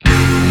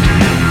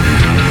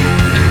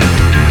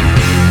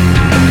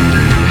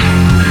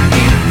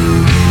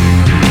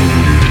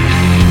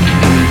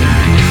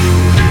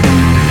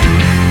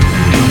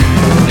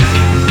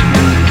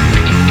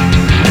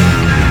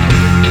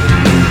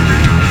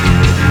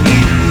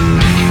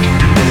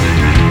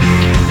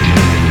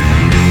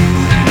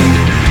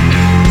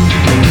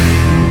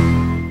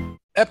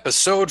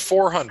episode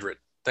 400.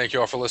 Thank you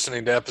all for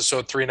listening to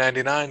episode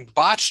 399,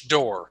 Botched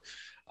Door.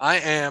 I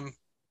am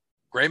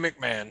Gray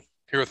McMahon,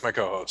 here with my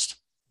co-host.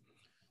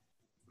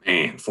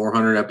 Man,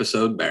 400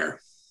 episode Bear.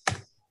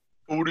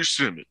 Odie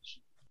Simmons.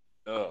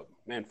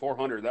 Man,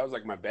 400. That was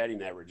like my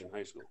batting average in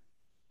high school.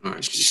 Oh,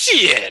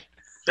 Shit!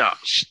 Oh,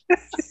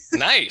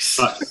 Nice.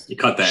 you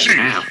cut that in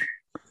half.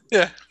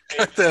 Yeah,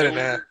 cut that in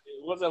half.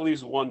 It was at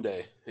least one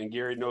day, and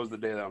Gary knows the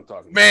day that I'm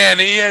talking about. Man,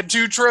 he had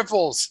 2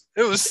 triples.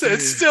 It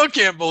still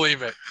can't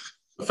believe it.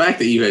 The fact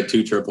that you had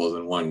 2 triples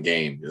in one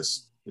game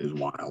just is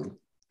wild.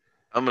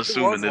 I'm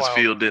assuming this wild.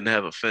 field didn't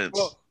have a fence.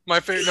 Well, my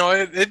favorite, no,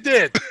 it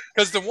did.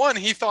 Because the one,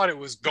 he thought it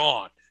was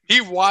gone. He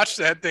watched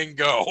that thing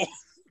go.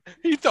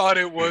 He thought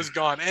it was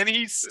gone, and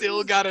he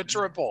still got a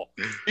triple.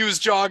 He was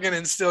jogging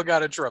and still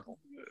got a triple.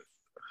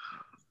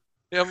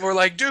 And we're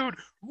like, dude,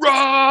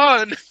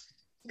 run!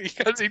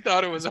 Because he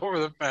thought it was over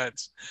the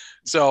fence.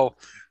 So,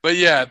 but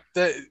yeah,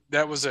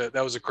 that was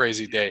a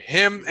crazy day.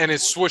 Him and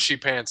his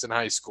swooshy pants in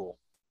high school.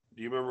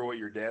 Do you remember what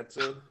your dad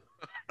said?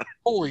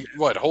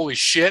 Holy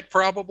shit,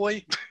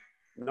 probably?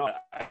 No,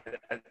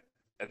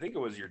 I think it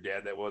was your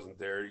dad that wasn't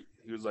there.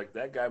 He was like,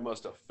 that guy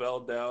must have fell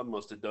down,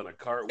 must have done a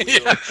cartwheel.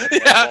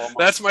 Yeah,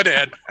 that's my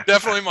dad.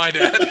 Definitely my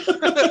dad.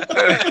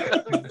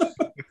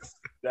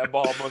 That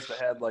ball must have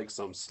had like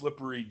some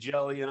slippery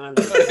jelly on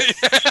it.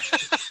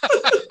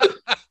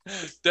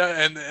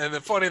 And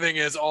the funny thing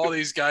is, all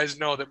these guys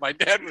know that my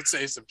dad would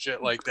say some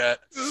shit like that.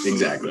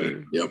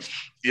 Exactly. Yep.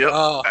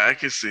 I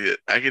can see it.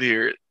 I can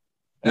hear it.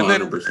 And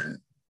 100%.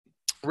 then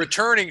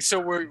returning,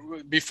 so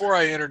before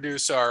I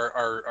introduce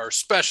our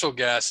special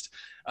guest,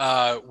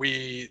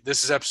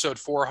 this is episode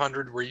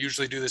 400. We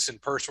usually do this in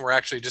person. We're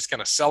actually just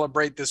going to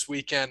celebrate this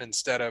weekend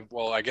instead of,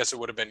 well, I guess it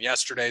would have been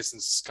yesterday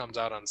since this comes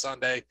out on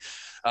Sunday.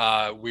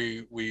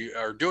 We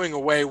are doing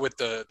away with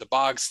the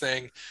Boggs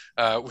thing.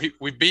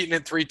 We've beaten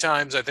it 3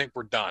 times. I think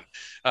we're done.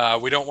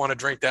 We don't want to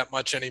drink that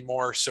much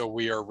anymore, so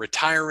we are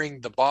retiring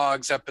the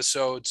Boggs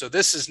episode. So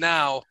this is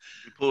now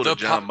We pulled a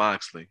John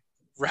Moxley.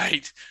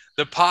 Right.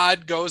 The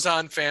pod goes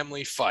on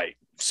Family Fight.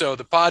 So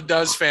the pod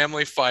does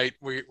Family Fight.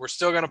 We're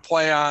still going to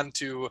play on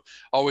to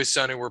Always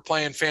Sunny. We're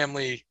playing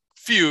Family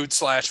Feud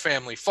 /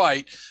 Family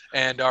Fight.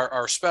 And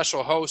our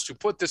special host who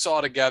put this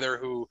all together,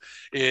 who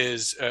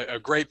is a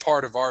great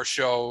part of our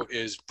show,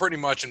 is pretty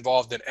much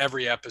involved in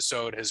every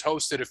episode, has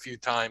hosted a few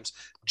times.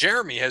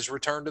 Jeremy has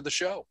returned to the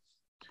show.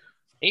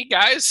 Hey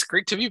guys,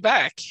 great to be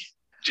back.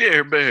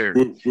 Jerry Bear.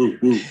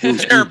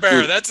 Jerry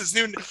Bear, that's his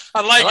new.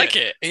 I like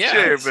it. Yeah.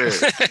 Jerry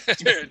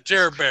Bear.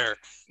 Jerry Bear.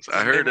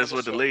 I heard that's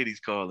what the ladies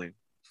call him.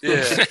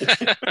 Yeah,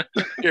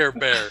 Jerry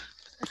Bear.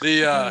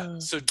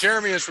 So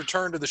Jeremy has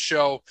returned to the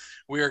show.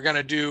 We are going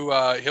to do.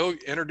 He'll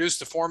introduce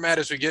the format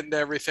as we get into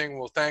everything.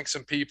 We'll thank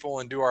some people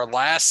and do our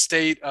last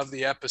state of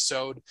the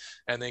episode,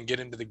 and then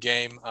get into the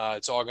game.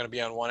 It's all going to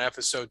be on one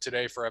episode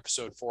today for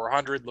episode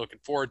 400. Looking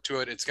forward to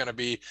it. It's going to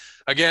be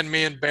again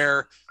me and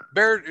Bear.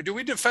 Bear, do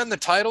we defend the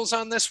titles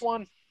on this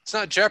one? It's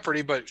not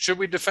Jeopardy, but should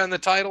we defend the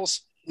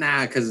titles?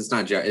 Nah, because it's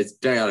not Jeopardy. It's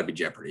got to be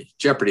Jeopardy.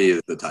 Jeopardy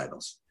is the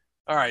titles.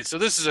 All right, so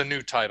this is a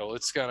new title.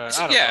 It's gonna. I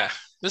don't Yeah. know.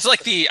 This is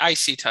like the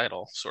IC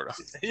title, sort of.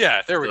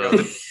 Yeah, there we go.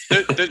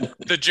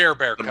 The Jer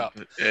Bear Cup.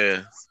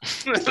 Yeah.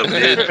 The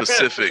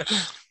Mid-Pacific.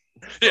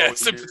 Yeah,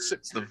 So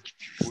it's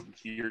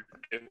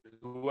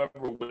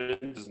whoever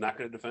wins is not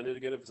going to defend it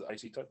again if it's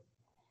IC type.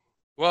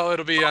 well,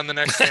 it'll be on the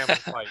next Family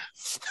Fight.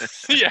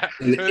 Yeah,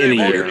 In a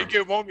year.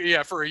 It won't.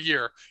 Yeah, for a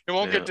year. It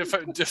won't get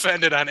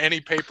defended on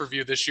any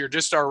pay-per-view this year.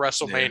 Just our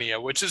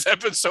WrestleMania, which is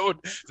episode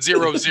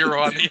 00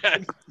 on the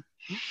end.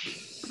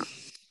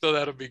 So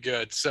that'll be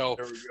good. So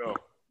There we go.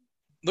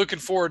 looking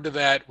forward to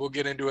that. We'll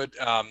get into it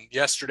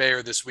yesterday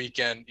or this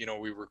weekend. You know,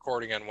 we're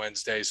recording on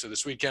Wednesday, so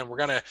this weekend we're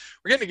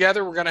getting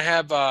together. We're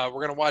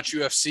gonna watch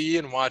UFC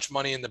and watch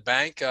Money in the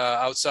Bank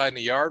outside in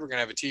the yard. We're gonna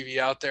have a TV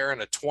out there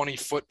and a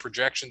 20-foot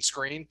projection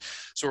screen.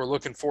 So we're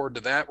looking forward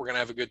to that. We're gonna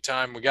have a good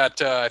time. We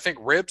got I think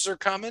ribs are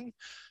coming,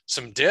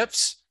 some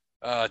dips,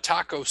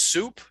 taco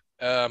soup.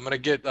 I'm gonna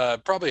get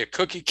probably a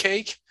cookie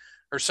cake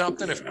or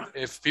something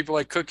if people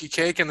like cookie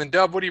cake. And then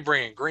Dub, what are you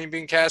bringing? Green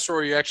bean casserole?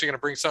 Or are you actually gonna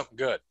bring something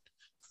good?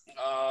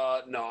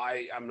 No,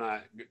 I'm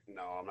not.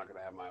 No, I'm not going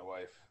to have my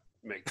wife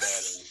make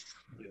that.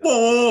 And,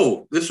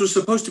 Whoa, this was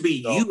supposed to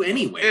be you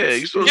anyway. Yeah,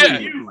 you're supposed to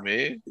be you,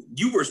 man.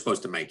 You were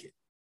supposed to make it.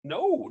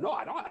 No,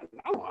 I don't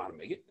know how to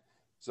make it.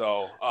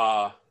 So,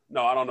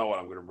 no, I don't know what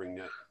I'm going to bring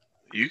yet.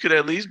 You could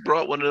at least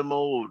brought one of them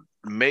old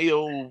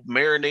mayo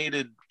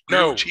marinated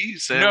grilled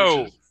cheese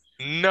sandwiches.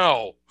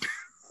 No.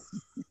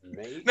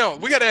 No,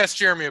 we got to ask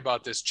Jeremy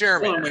about this.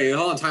 Jeremy.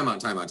 Hold on, time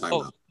out.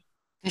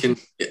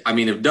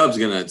 If Dub's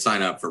gonna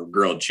sign up for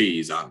grilled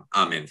cheese,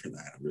 I'm in for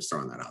that. I'm just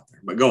throwing that out there.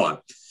 But go on.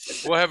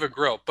 We'll have a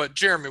grill. But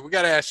Jeremy, we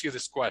got to ask you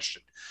this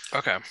question.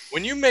 Okay.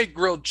 When you make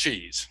grilled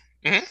cheese,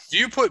 Mhm. do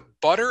you put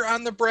butter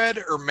on the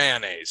bread or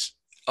mayonnaise?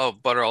 Oh,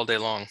 butter all day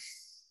long.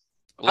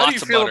 How do you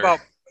Lots of feel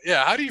butter.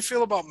 how do you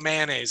feel about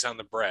mayonnaise on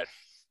the bread?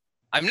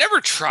 I've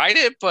never tried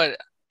it, but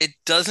it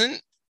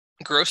doesn't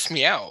gross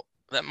me out.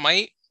 That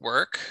might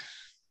work.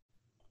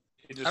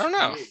 It just, I don't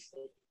know.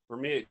 For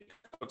me, it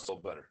cooks a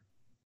little better.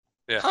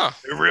 Yeah, Huh.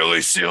 it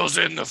really seals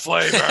in the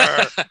flavor.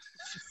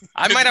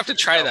 I might have to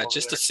try that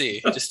just to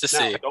see. Just to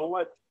see.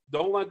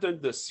 Don't let them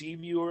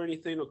deceive you or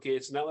anything. Okay,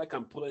 it's not like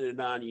I'm putting it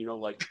on,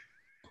 like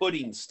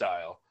pudding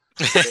style.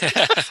 It's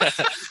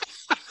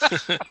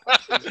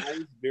a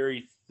nice,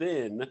 very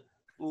thin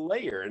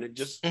layer, and it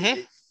just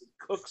it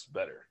cooks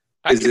better.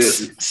 I can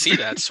see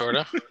that sort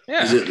of.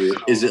 Yeah.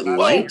 Is it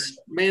light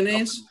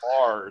mayonnaise?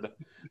 Hard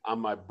on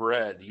my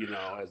bread,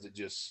 as it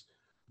just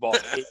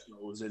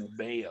volcanoes and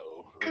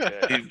mayo.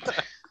 Okay.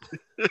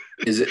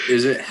 Is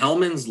it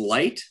Hellman's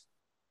Light?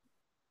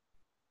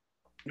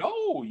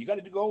 No, you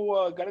got to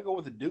go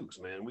with the Dukes,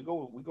 man. We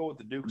go with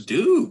the Dukes.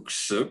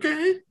 Dukes,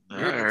 okay.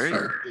 All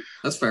right.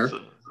 That's fair.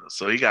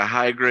 So he got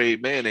high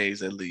grade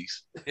mayonnaise at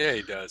least. Yeah,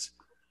 he does.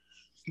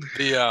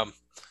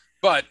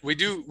 But we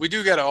do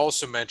got to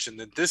also mention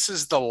that this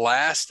is the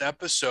last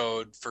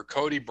episode for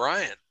Cody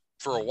Bryant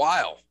for a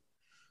while.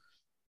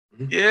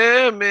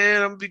 Yeah,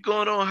 man, I'm gonna be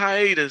going on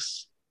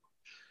hiatus,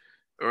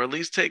 or at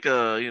least take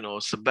a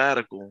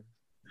sabbatical.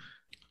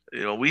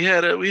 We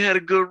had a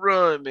good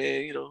run,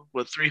 man.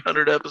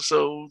 300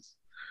 episodes.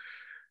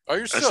 Oh,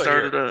 you're still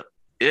here.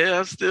 Yeah,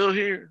 I'm still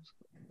here.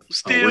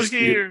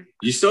 Here.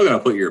 You still got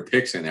to put your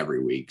picks in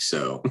every week,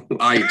 so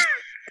I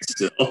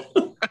still.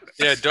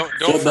 Yeah, don't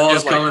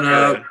Football's forget, coming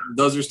up.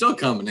 Those are still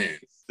coming in.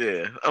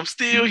 Yeah, I'm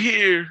still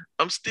here.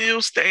 I'm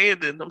still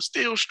standing. I'm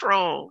still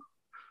strong.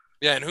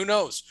 Yeah, and who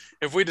knows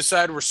if we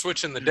decide we're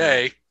switching the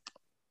day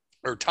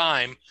or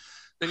time,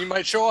 then you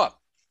might show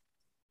up.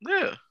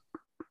 Yeah,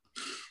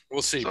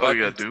 we'll see. That's all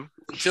you gotta do.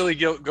 Until he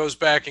goes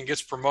back and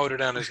gets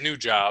promoted on his new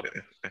job,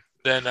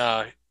 then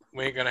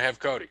we ain't gonna have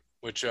Cody,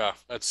 which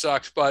that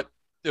sucks. But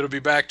it'll be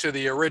back to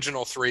the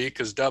original 3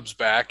 because Dub's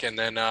back, and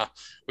then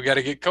we got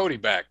to get Cody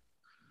back.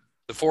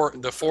 The four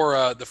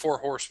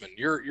horsemen.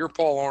 You're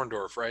Paul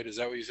Orndorff, right? Is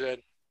that what you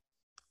said?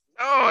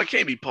 Oh, I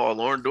can't be Paul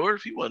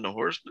Orndorff. He wasn't a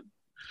horseman.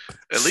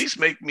 At least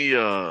make me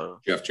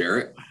Jeff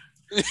Jarrett.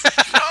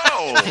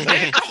 No,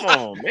 man, come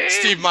on, man.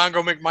 Steve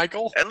Mongo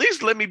McMichael. At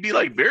least let me be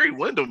like Barry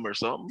Windham or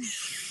something.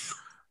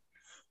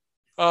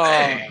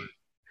 Yeah,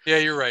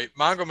 you're right.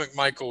 Mongo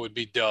McMichael would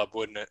be Dub,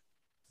 wouldn't it?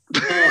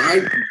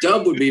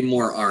 Dub would be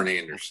more Arn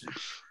Anderson.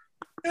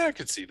 Yeah, I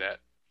could see that.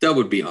 Dub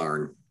would be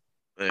Arn.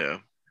 Yeah.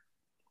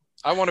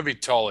 I want to be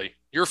Tully.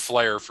 You're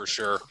Flair for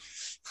sure.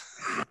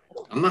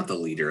 I'm not the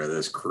leader of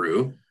this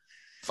crew.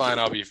 Fine,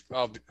 I'll be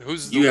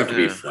who's you have to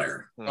be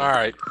Flair. All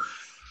right.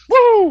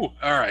 Woo!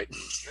 All right.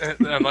 And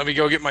let me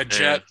go get my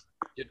jet.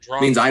 Get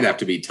drunk. Means I'd have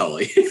to be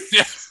Tully.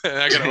 Yeah,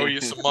 I gotta owe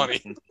you some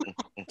money.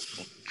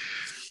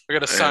 I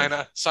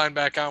gotta sign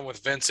back on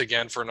with Vince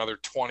again for another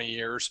 20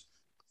 years.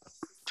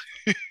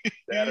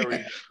 That or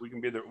we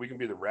can be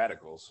the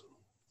Radicals.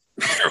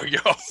 There we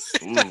go.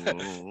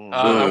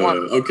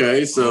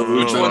 Okay, so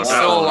which one's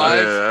still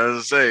alive? Yeah, I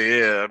was say,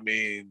 yeah. I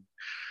mean.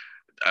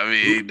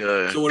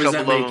 So what does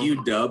that make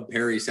you, Dub?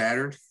 Perry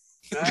Saturn?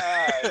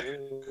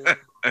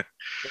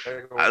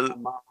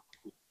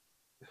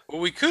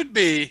 Well, we could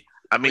be.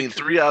 I mean,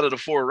 3 out of the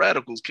 4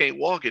 Radicals can't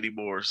walk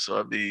anymore.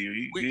 So I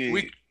mean,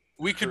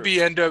 we could be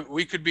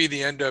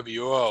the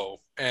NWO,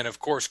 and of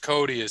course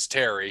Cody is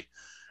Terry,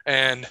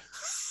 and.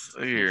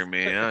 Here,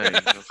 man.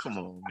 Come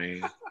on,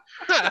 man.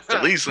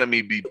 At least let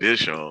me be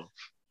Bischoff.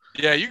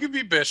 Yeah, you could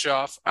be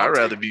Bischoff. I'd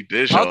rather be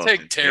Bischoff. I'll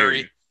take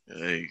Terry.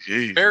 Hey,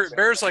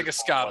 Bear's like a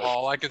Scott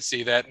Hall. I can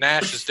see that.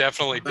 Nash is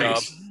definitely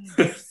Dub.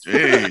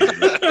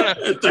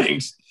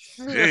 Thanks.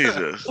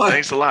 Jesus.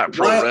 Thanks a lot,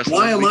 pro wrestling.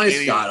 Why am I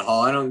Scott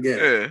Hall? I don't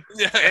get it.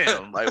 Yeah.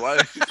 Damn. Like, why?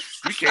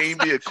 We can't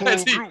even be a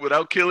cool group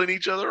without killing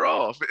each other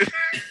off.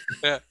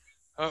 Yeah.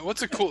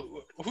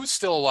 Who's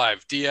still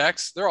alive?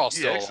 DX? They're all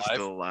still DX alive. Is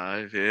still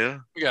alive, yeah.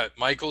 We got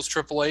Michaels,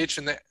 Triple H,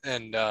 and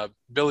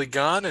Billy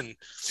Gunn, and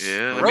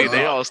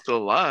they all still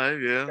alive,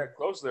 yeah. Got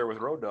close there with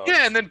Road Dogg.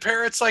 Yeah, and then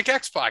Parrot's like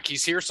X-Pac.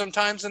 He's here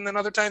sometimes, and then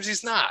other times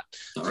he's not.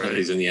 All right,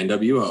 he's in the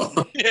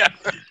NWO. Yeah.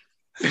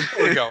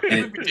 There we go.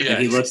 And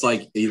he looks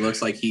like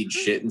he'd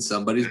shit in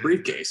somebody's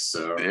briefcase.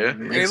 So yeah,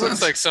 and he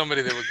looks like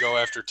somebody that would go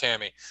after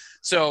Tammy.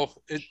 So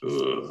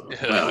no,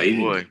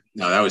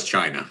 that was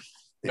China.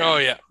 Yeah. Oh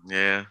yeah.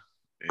 Yeah.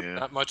 Yeah.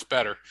 Not much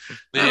better.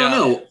 I don't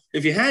know.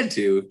 If you had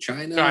to,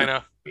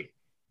 China.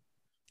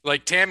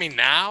 Like Tammy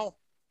now?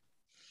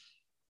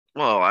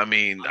 Well, I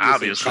mean,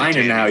 obviously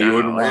China now you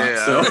wouldn't want.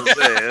 Yeah,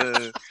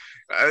 So.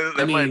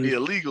 That might be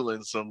illegal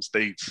in some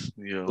states.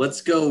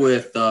 Let's go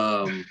with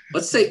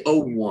let's say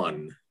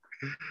 01.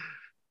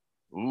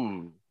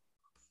 Ooh.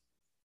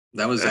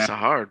 That's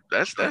hard.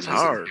 That's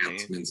hard, man.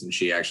 And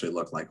she actually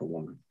looked like a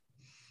woman.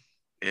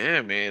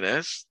 Yeah, man.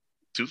 That's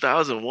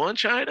 2001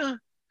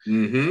 China?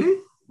 Mm-hmm.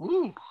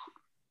 Ooh.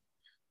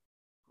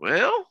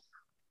 Well,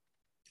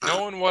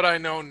 knowing what I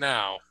know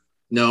now.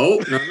 No.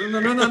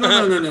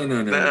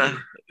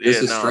 This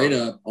is straight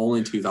up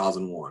only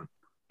 2001.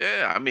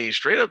 Yeah, I mean,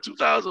 straight up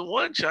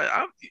 2001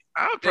 China.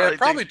 I'll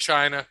probably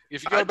China.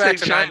 If you go back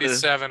to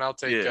 97, I'll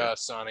take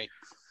Sonny.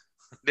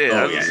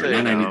 Yeah,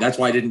 that's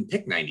why I didn't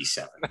pick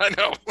 97. I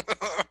know.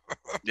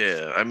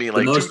 Yeah, I mean,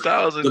 like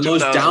 2000.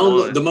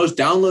 The most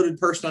downloaded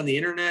person on the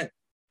internet,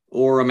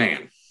 or a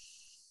man.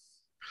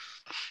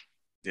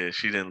 Yeah,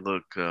 she didn't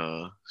look.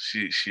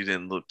 She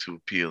didn't look too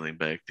appealing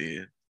back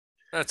then.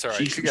 That's all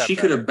right. She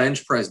could have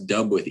bench pressed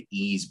Dub with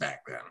ease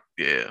back then.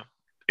 Yeah,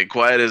 and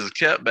quiet as it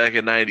kept back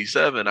in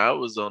 '97, I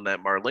was on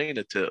that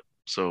Marlena tip,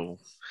 so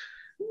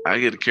I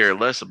get to care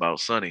less about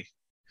Sonny.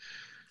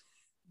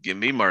 Give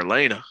me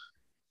Marlena.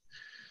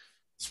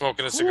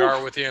 Smoking a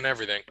cigar with you and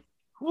everything.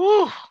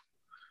 Woo!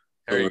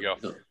 There you go.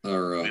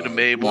 Or We'd have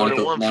made more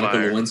than one Monica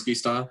fire. Lewinsky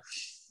style.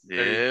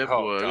 Yeah,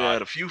 boy, we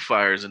had a few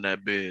fires in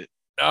that bed.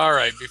 All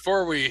right,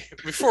 before we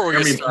get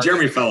started,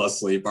 Jeremy fell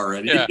asleep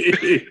already. Yeah.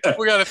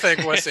 We got to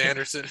thank Wes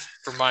Anderson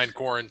for Mind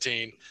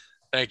Quarantine.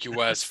 Thank you,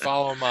 Wes.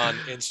 Follow him on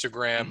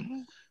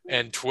Instagram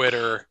and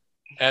Twitter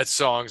at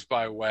Songs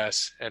by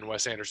Wes and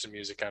Wes Anderson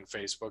Music on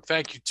Facebook.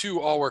 Thank you to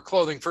All Wear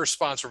Clothing, first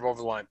sponsor of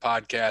Over the Line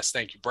Podcast.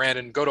 Thank you,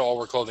 Brandon. Go to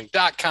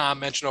allwearclothing.com,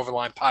 mention Over the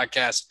Line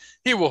Podcast.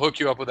 He will hook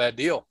you up with that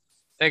deal.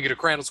 Thank you to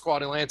Crandall's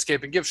Quality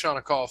Landscaping. Give Sean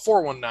a call,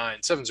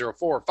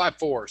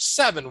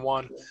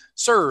 419-704-5471.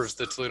 Serves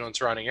the Toledo and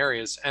surrounding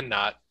areas and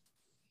not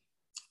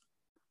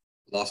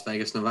Las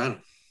Vegas, Nevada.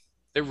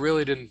 They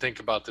really didn't think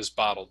about this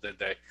bottle, did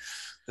they?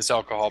 This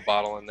alcohol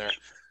bottle in there.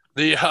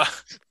 The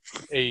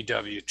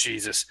AEW,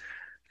 Jesus.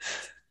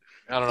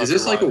 I don't know. Is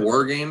this like a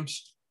War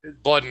Games?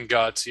 Blood and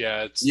Guts,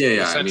 yeah. It's Yeah. I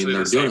mean, essentially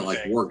they're the doing same it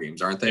like thing. War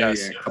Games, aren't they?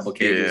 Yes. A couple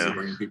cables to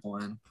bring people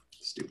in.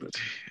 Stupid.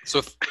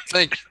 So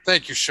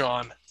thank you,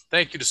 Sean.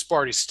 Thank you to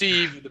Sparty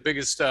Steve, the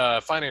biggest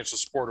financial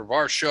supporter of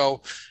our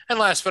show. And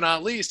last but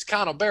not least,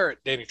 Connell Barrett,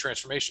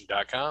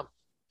 datingtransformation.com.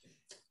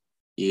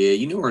 Yeah,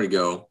 you know where to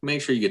go.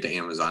 Make sure you get to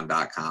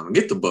Amazon.com and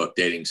get the book,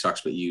 Dating Sucks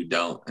But You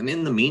Don't. And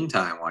in the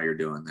meantime, while you're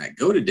doing that,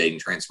 go to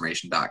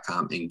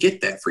datingtransformation.com and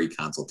get that free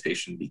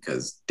consultation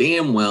because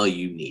damn well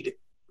you need it.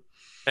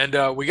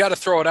 And we got to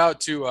throw it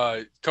out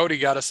to Cody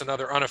got us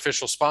another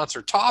unofficial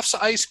sponsor, Toff's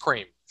Ice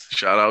Cream.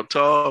 Shout out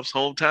Toffs,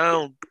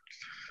 hometown.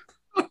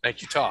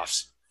 Thank you,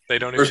 Toffs. They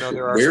don't even know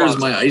they're our Where's sponsor.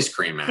 my ice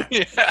cream at?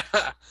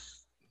 Yeah.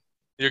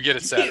 You'll get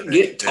it Saturday.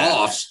 Get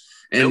Toffs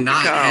and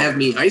not have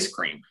me ice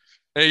cream.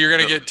 Hey, you're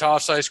going to get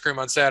Toff's ice cream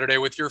on Saturday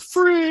with your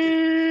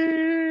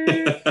free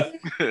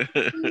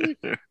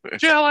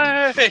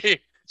jelly.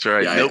 That's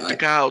right. Yeah, Milk the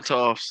cow,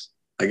 Toffs.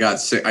 I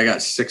got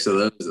 6 of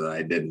those that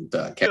I didn't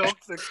catch. Milk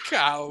the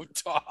cow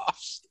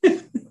Toffs.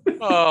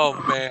 Oh,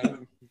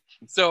 man.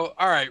 So,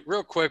 all right,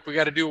 real quick, we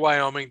got to do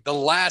Wyoming. The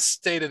last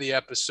state of the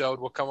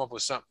episode, we'll come up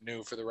with something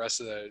new for the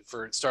rest of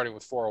starting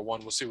with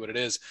 401. We'll see what it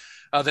is.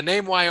 The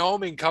name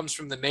Wyoming comes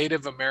from a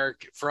Native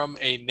American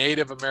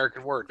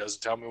word.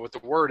 Doesn't tell me what the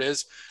word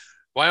is.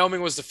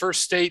 Wyoming was the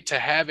first state to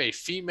have a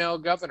female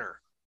governor.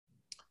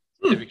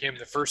 They became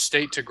the first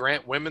state to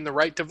grant women the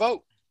right to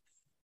vote.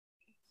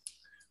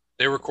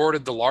 They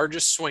recorded the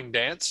largest swing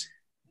dance.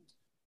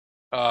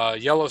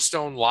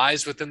 Yellowstone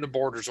lies within the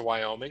borders of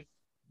Wyoming.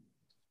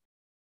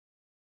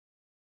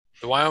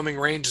 The Wyoming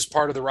Range is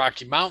part of the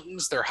Rocky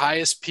Mountains. Their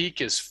highest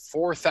peak is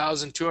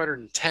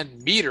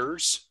 4,210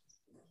 meters.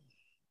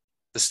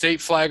 The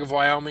state flag of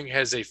Wyoming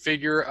has a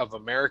figure of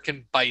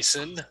American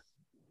bison.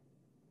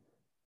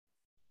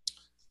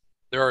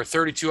 There are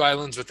 32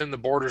 islands within the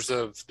borders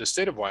of the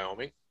state of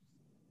Wyoming.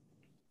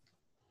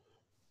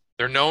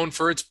 They're known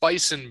for its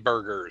bison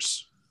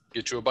burgers.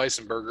 Get you a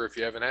bison burger if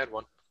you haven't had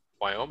one.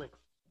 Wyoming.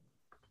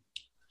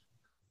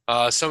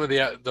 Some of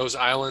those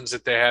islands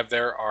that they have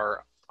there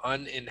are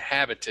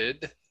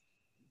uninhabited.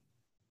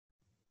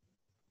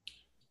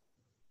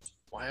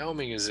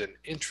 Wyoming is an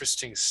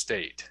interesting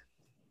state.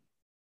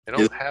 They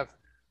don't have.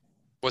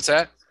 What's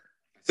that?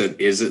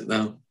 Is it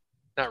though?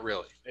 Not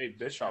really. Hey,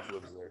 Bischoff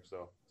lives there,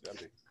 so it's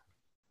empty.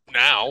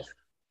 Now.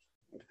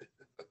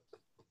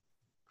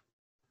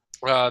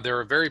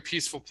 They're a very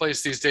peaceful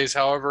place these days.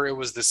 However, it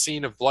was the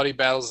scene of bloody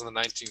battles in the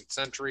 19th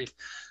century.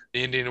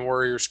 The Indian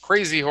warriors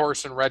Crazy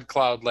Horse and Red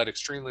Cloud led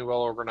extremely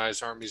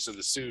well-organized armies of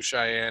the Sioux,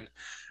 Cheyenne,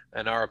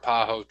 and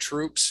Arapaho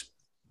troops.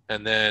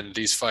 And then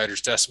these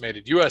fighters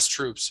decimated U.S.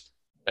 troops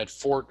at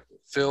Fort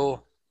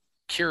Phil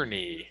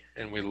Kearny.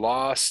 And we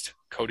lost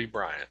Cody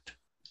Bryant.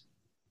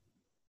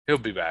 He'll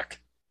be back.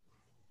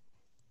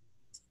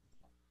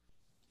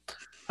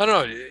 I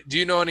don't know. Do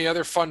you know any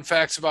other fun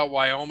facts about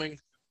Wyoming?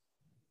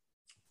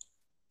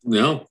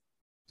 No.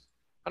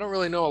 I don't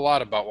really know a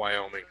lot about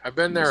Wyoming. I've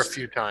been there a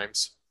few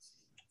times.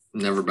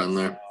 Never been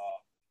there.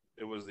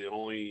 It was the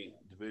only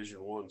Division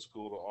I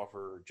school to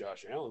offer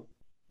Josh Allen.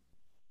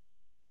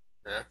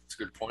 Yeah, that's a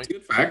good point.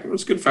 Good fact.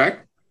 That's a good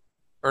fact.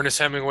 Ernest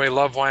Hemingway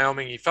loved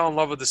Wyoming. He fell in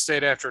love with the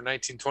state after a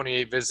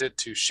 1928 visit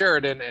to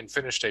Sheridan and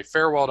finished a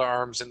farewell to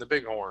arms in the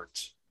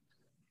Bighorns.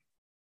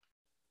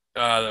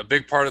 A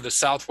big part of the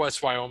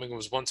southwest Wyoming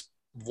was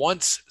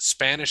once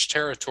Spanish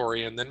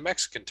territory and then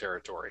Mexican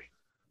territory.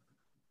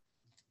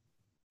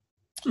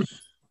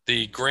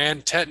 The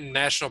Grand Teton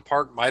National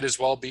Park might as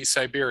well be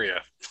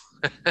Siberia.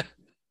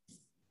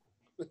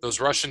 Those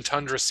Russian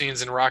tundra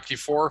scenes in Rocky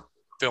IV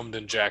filmed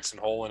in Jackson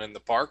Hole and in the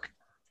park.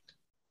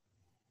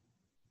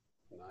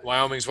 Nice.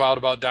 Wyoming's wild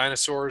about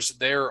dinosaurs.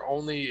 They're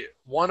only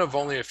one of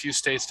only a few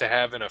states to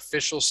have an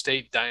official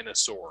state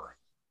dinosaur.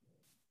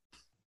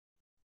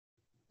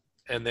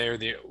 and they're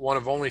the one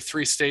of only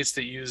 3 states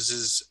that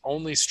uses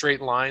only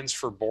straight lines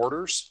for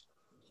borders.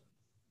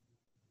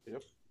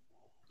 Yep.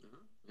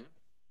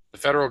 The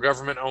federal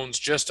government owns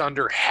just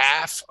under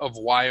half of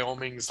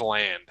Wyoming's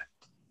land.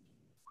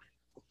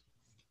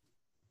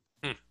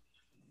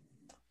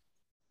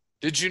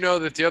 Did you know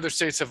that the other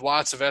states have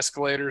lots of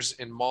escalators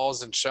in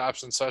malls and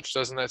shops and such?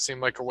 Doesn't that seem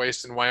like a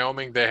waste? In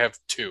Wyoming, they have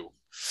 2.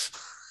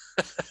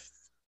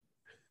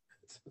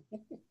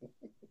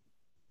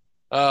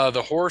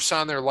 The horse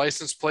on their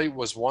license plate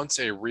was once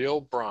a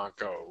real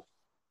Bronco.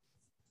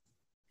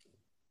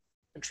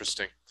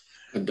 Interesting.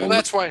 Well,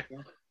 that's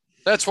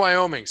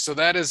Wyoming. So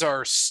that is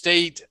our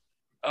state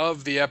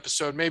of the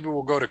episode. Maybe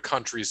we'll go to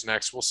countries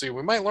next. We'll see.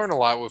 We might learn a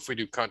lot if we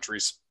do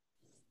countries.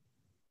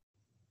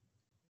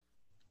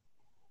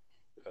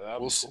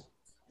 We'll see.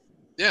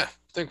 Yeah,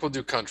 I think we'll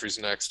do countries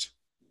next.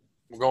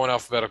 We'll go in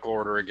alphabetical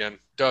order again.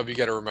 Dub, you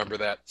got to remember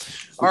that.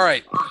 All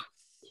right.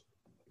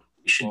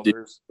 Well,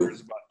 there's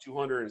about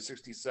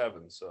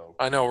 267. So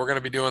I know we're going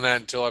to be doing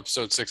that until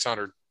episode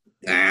 600.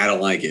 Nah, I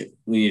don't like it.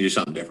 We need to do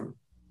something different.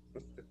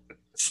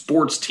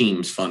 Sports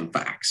teams, fun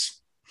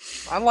facts.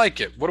 I like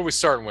it. What are we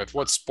starting with?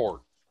 What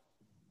sport?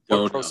 What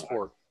Don't pro know.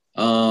 sport?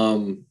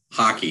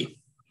 Hockey.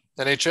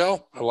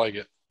 NHL? I like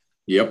it.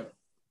 Yep.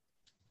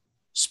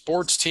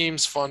 Sports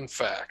teams, fun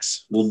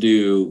facts. We'll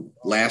do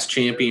last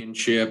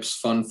championships,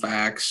 fun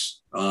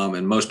facts,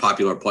 and most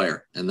popular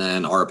player, and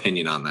then our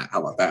opinion on that.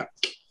 How about that?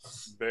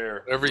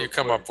 Bear. Whatever you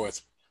come up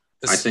with.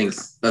 I think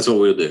that's what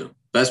we'll do.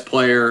 Best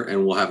player,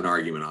 and we'll have an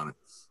argument on it.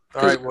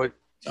 All right. Well,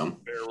 So,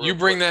 you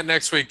bring that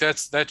next week.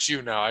 That's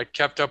you now. I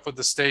kept up with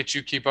the states.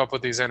 You keep up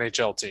with these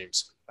NHL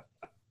teams.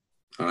 I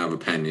don't have a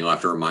pen. You'll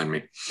have to remind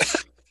me.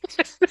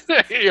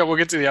 Yeah, we'll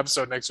get to the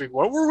episode next week.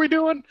 What were we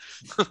doing?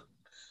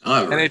 I'll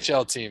have it.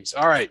 NHL teams.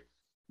 All right.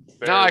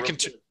 Bear, Now I real can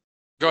quick-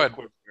 go real ahead.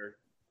 quick, Bear.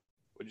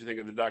 What'd you think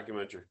of the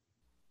documentary?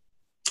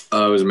 It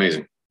was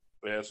amazing.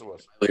 Yes, it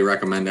was. I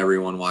recommend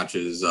everyone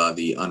watches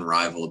the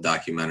Unrivaled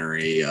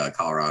documentary,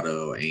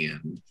 Colorado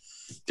and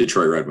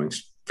Detroit Red Wings.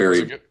 Was Very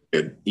it good?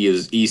 good. He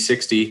is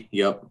E60.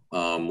 Yep.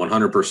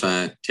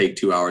 100%. Take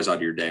 2 hours out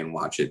of your day and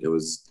watch it.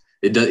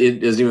 It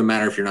doesn't even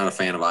matter if you're not a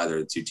fan of either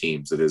of the 2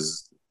 teams. It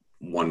is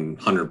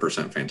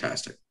 100%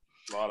 fantastic.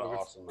 A lot of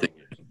awesome numbers.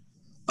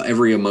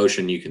 Every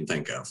emotion you can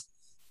think of.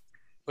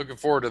 Looking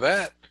forward to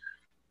that.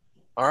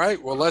 All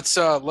right. Well, let's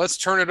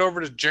turn it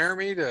over to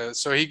Jeremy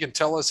so he can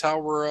tell us how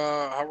we're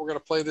going to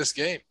play this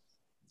game.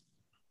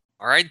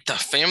 All right, the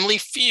family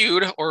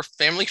feud or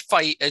family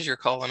fight, as you're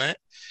calling it.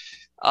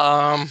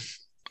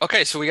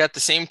 Okay, so we got the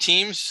same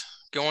teams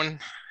going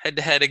head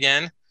to head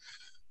again.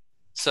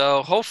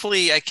 So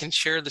hopefully I can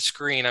share the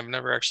screen. I've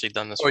never actually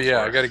done this. Oh yeah,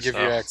 before, I got to give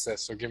you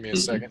access. So give me a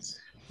second.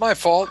 My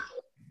fault.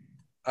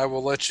 I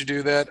will let you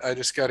do that. I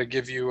just got to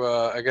give you.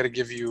 I got to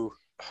give you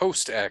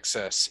host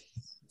access.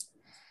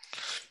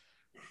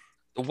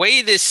 The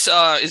way this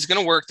is going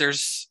to work,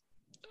 there's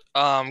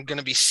going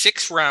to be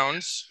 6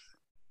 rounds.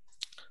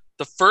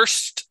 The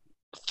first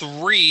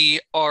 3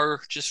 are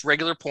just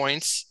regular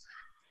points.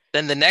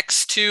 Then the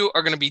next 2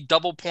 are going to be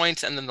double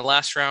points, and then the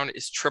last round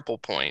is triple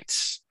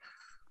points.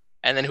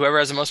 And then whoever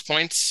has the most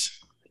points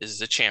is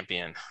the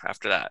champion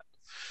after that.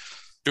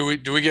 Do we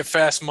get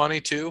fast money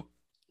too?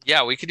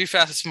 Yeah, we could do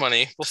fastest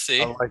money. We'll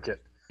see. I like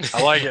it.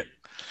 I like it.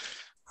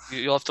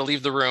 You'll have to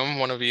leave the room,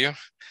 one of you.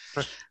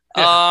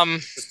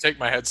 Just take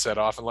my headset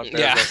off and let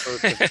Bear Yeah. go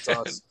first if it's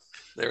us.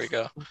 There we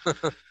go.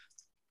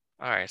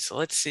 All right, so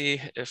let's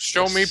see if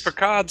Show me this-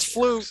 Picard's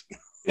flute.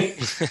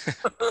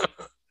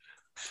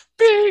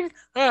 Bing!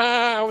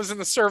 I was in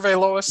the survey,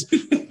 Lois.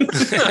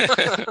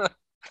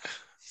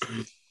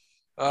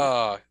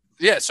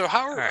 Yeah. So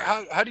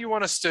how do you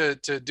want us to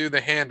do the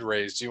hand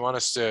raise? Do you want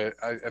us to?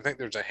 I think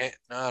there's a hand.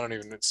 No, I don't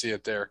even see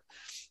it there.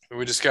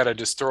 We just gotta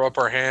throw up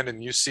our hand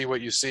and you see what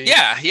you see.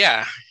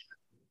 Yeah.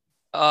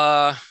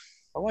 I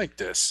like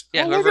this.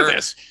 Yeah, Oh, look whoever- at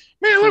this,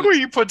 man! Look what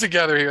you put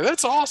together here.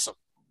 That's awesome.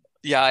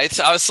 Yeah, I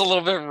was a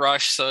little bit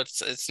rushed, so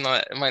it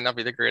might not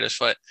be the greatest,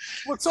 but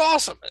Looks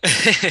awesome.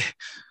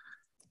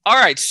 all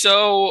right.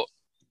 So,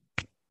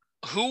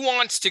 who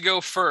wants to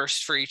go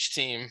first for each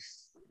team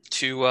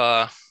to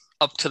up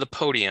to the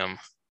podium?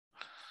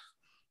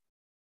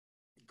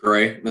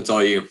 Gray, that's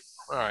all you.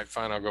 All right,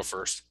 fine. I'll go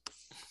first.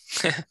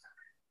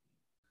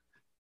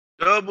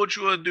 Dub, what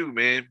you want to do,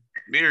 man?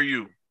 Me or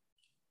you?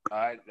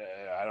 I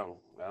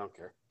don't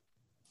care.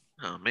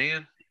 Oh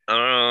man.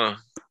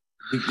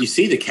 You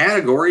see the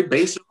category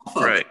based off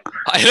of Right. it.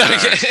 I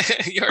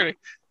know. You already-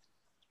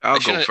 I'll I go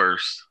shouldn't-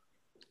 first.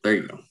 There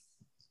you go.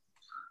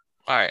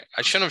 all right.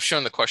 I shouldn't have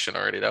shown the question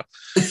already, though.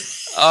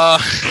 So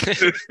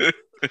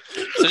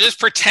just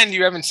pretend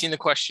you haven't seen the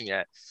question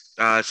yet.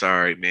 It's all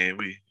right, man.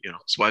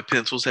 That's why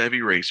pencils have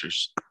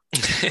erasers.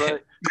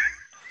 Right.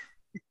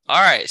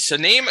 All right. So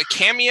name a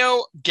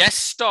cameo guest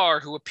star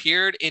who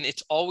appeared in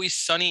It's Always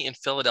Sunny in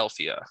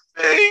Philadelphia.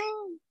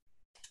 Bang!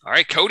 All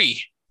right,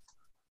 Cody.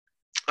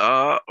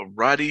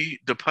 Roddy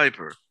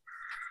DePiper.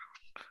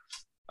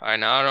 All right.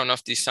 Now I don't know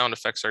if these sound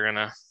effects are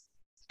gonna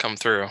come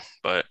through,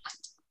 but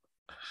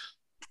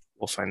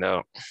we'll find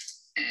out.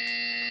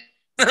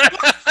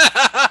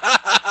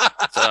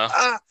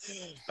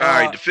 All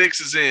right, the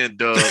fix is in,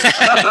 Doug.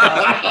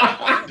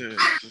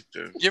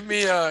 give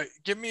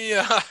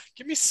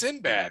me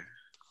Sinbad.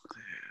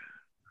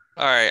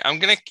 All right, I'm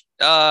gonna.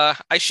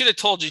 I should have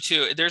told you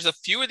too. There's a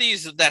few of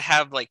these that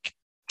have like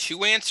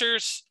 2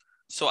 answers,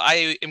 so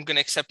I am gonna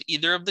accept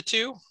either of the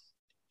 2.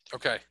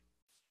 Okay.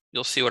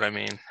 You'll see what I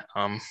mean.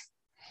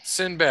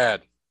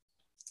 Sinbad.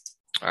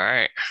 All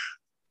right.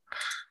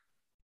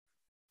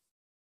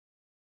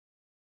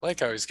 I like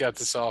how he's got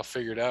this all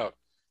figured out.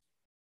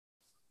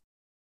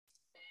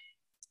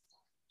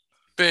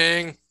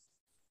 Bing.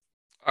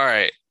 All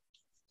right.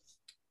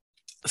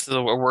 This is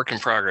a work in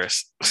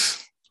progress.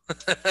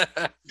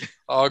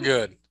 All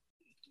good.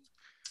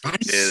 I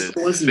Yeah,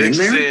 wasn't fix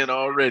in is there. in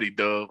already,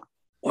 Doug.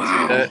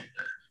 Wow. that?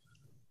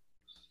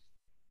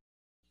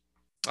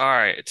 All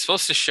right. It's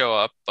supposed to show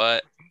up,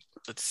 but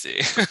let's see.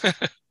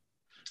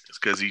 It's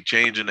because he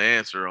changing the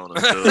answer on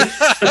us, Doug.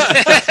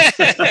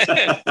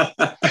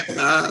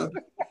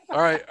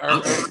 All right.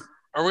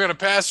 Are we going to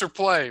pass or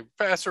play?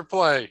 Pass or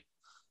play?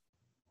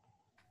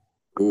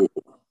 Ooh.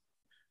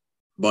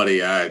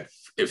 Buddy,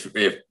 if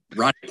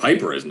Roddy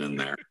Piper isn't in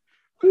there,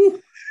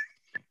 whew,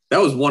 that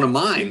was one of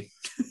mine.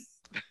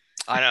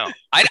 I know.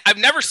 I've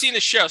never seen the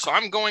show, so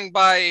I'm going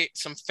by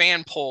some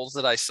fan polls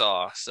that I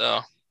saw.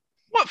 So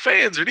What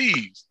fans are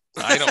these?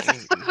 I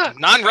don't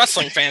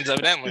non-wrestling fans,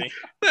 evidently.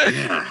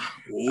 Yeah.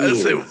 I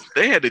said Ooh.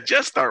 they had to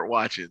just start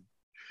watching.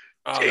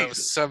 Oh, that was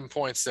Jesus. 7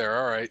 points there.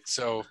 All right.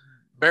 So,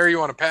 Barry, you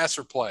want to pass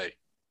or play?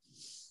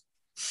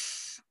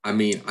 I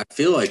mean, I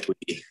feel like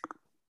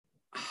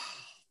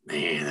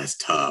man, that's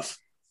tough.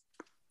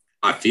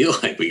 I feel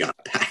like we got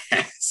to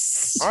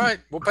pass. All right.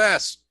 We'll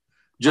pass.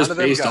 Just On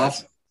to them based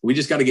guys. off, we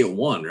just got to get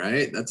one,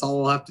 right? That's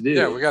all we'll have to do.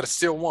 Yeah, we got to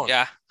steal one.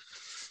 Yeah.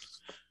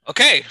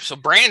 Okay, so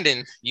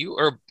Brandon,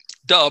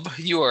 Dub,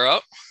 you are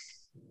up.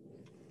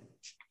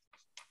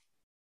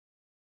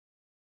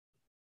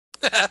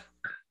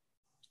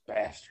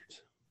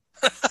 Bastards.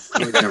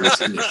 I've never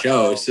seen the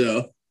show,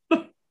 so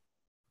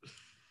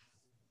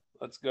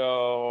Let's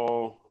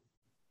go.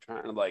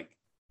 Trying to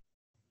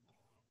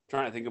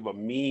think of a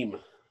meme.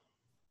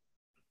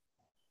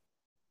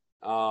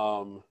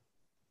 I'm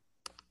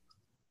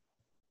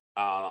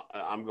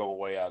going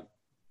way out.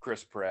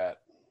 Chris Pratt.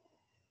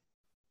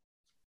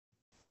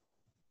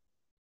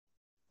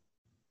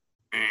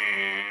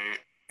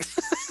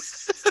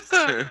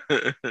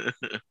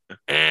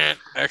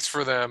 X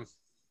for them.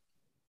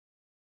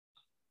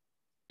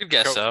 Good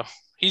guess, Go. though.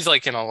 He's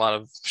like in a lot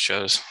of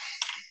shows.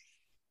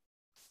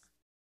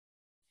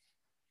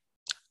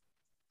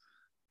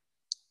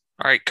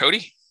 All right,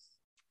 Cody.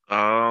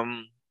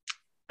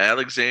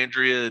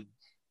 Alexandria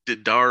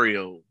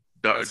Daddario.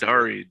 That's a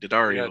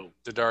Daddario. Yeah,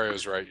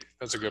 Daddario's right.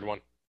 That's a good one.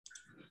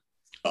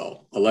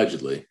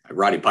 allegedly,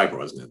 Roddy Piper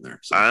wasn't in there.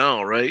 So. I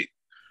know, right?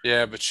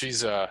 Yeah, but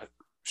she's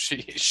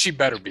she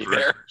better be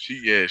there.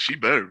 She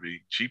better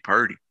be. She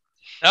party.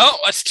 No,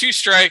 that's 2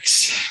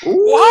 strikes.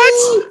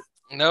 What?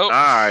 Nope. All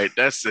right,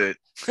 that's it.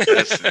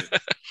 That's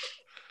it.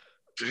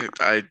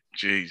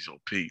 Jeez, oh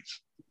Pete.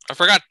 I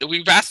forgot that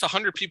we've asked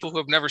 100 people who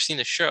have never seen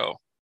the show.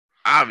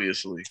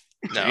 Obviously.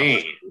 No.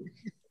 Dang.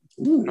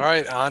 Ooh. All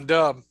right, on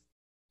Dub.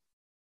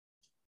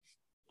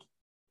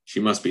 She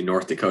must be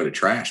North Dakota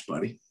trash,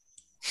 buddy.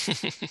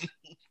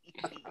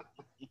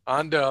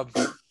 On Dub.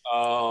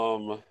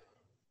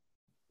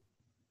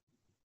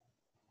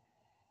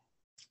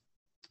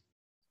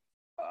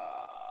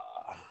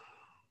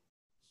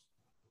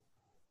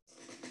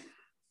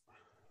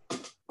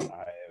 I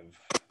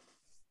have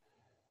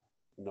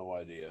no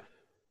idea.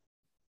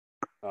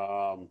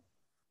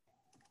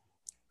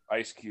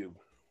 Ice Cube.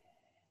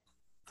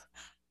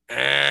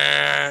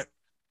 Eh,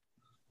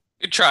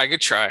 Good try.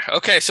 Good try.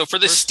 Okay, so for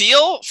the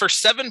steal for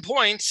 7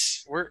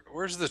 points.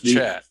 where's the The-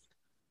 chat?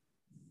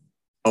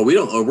 Oh, we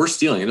don't. Oh, we're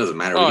stealing. It doesn't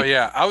matter. Oh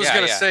yeah, I was Yeah,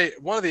 gonna yeah. say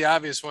one of the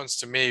obvious ones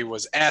to me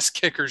was Ass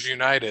Kickers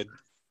United,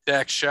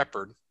 Dax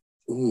Shepard.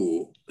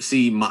 Ooh.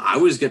 See, I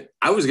was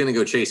gonna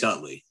go Chase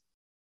Utley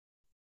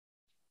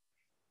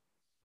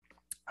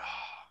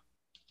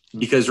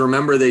because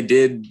remember they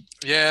did.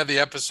 Yeah, the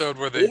episode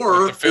where they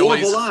Or with the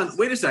Phillies. hold on,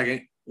 wait a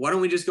second. Why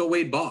don't we just go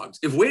Wade Boggs?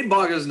 If Wade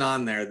Boggs isn't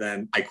on there,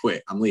 then I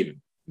quit. I'm leaving.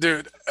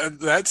 Dude,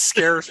 that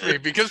scares me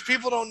because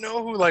people don't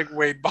know who like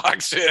Wade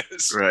Boggs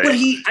is. Right. But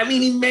he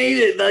made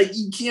it. Like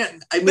you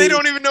can't. I mean, They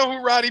don't even know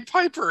who Roddy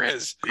Piper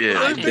is. Yeah.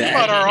 Really think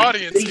about our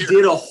audience They here.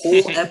 did a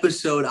whole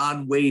episode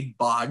on Wade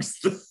Boggs.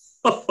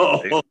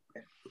 I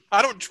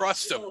don't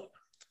trust him.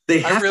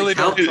 They I have really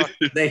to count.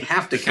 don't. They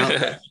have to count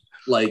that.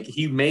 Like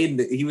he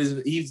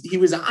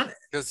was on it.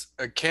 Because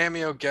a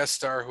cameo guest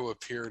star who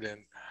appeared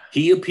in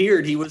He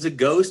appeared. He was a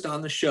ghost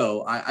on the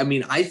show. I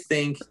mean, I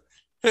think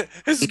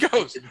his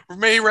ghost.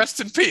 May he rest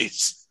in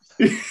peace.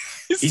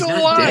 He's still not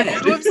alive.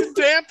 dead. He lives in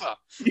Tampa.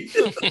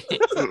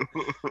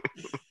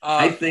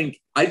 I think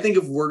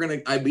if we're gonna,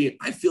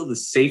 I feel the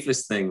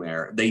safest thing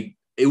there. The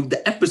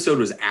episode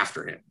was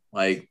after him.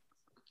 Like,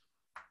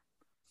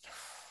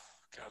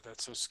 God,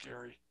 that's so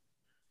scary.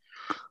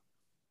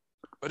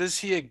 But is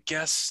he a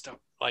guest star?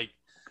 Like,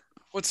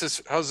 What's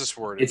this? How's this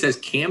worded? It says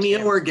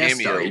cameo or guest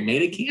Cameo. star. He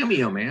made a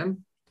cameo,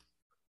 man.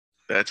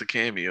 That's a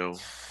cameo.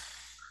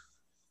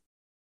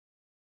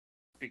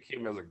 He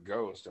came as a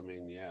ghost. I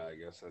mean, yeah, I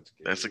guess that's.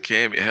 That's a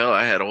cameo. Hell,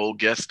 I had a whole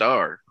guest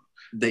star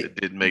They, that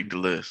didn't make the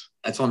list.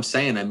 that's what I'm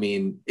saying. I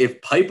mean,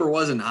 if Piper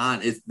wasn't on,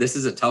 this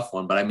is a tough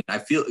one. But I mean, I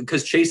feel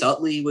because Chase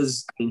Utley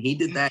was. I mean, he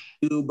did that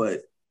too.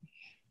 But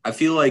I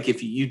feel like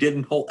if you did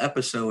a whole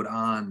episode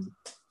on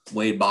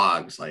Wade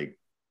Boggs, like,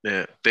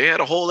 Yeah, they had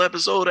a whole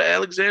episode of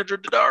Alexandra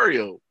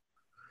Daddario.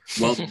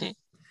 well,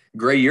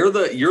 Gray, you're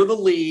the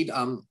lead.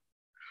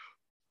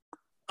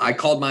 I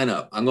called mine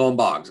up. I'm going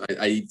Boggs.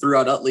 I threw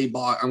out Utley,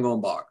 Boggs. I'm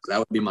going Boggs. That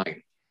would be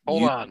mine.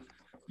 Hold on.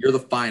 You're the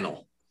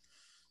final.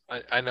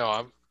 I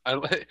know.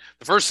 The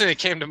first thing that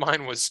came to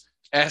mind was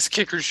Ass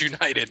Kickers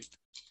United.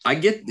 I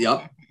get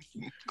yep.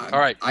 All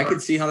right. I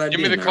could see how that.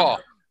 Give me the call.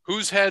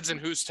 Whose heads and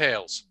whose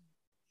tails?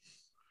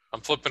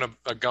 I'm flipping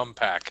a gum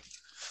pack.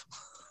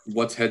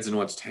 What's heads and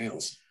what's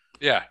tails?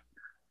 Yeah.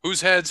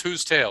 Whose heads,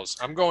 whose tails?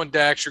 I'm going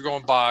Dax. You're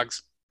going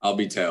Boggs. I'll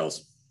be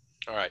tails.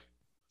 All right.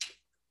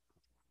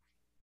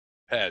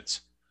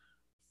 Heads.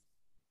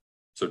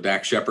 So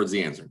Dak Shepard's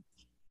the answer.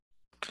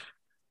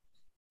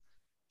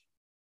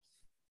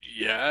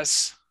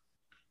 Yes.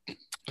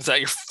 Is that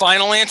your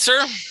final answer?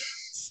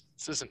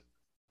 This isn't.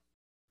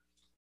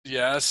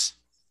 Yes.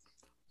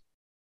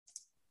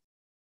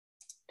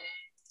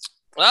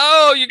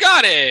 Oh, you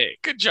got it.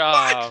 Good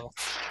job.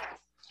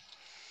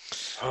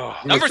 Oh,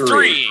 Number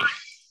three.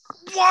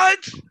 3.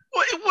 What?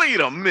 Wait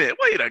a minute.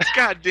 Wait a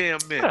goddamn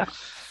minute.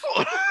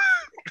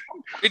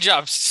 Good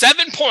job.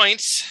 7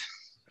 points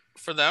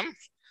for them.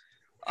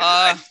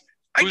 I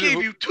Who-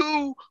 gave you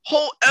 2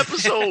 whole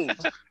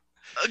episodes.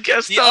 A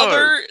guest The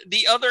star.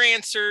 other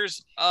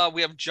answers,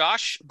 we have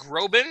Josh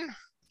Groban.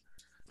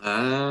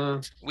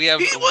 We have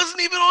He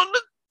wasn't even on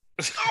the.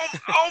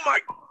 Oh my.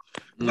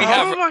 We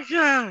have- oh my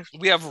gosh.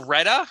 we have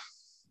Retta.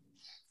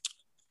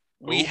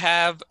 We Ooh.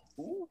 have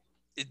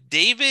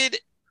David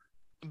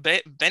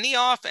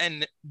Benioff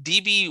and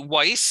DB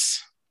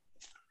Weiss.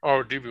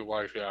 Oh, DB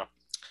Weiss, yeah.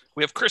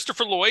 We have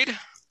Christopher Lloyd.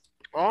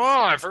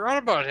 Oh, I forgot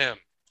about him.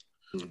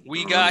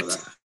 We I got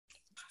remember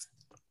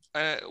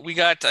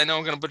that. I know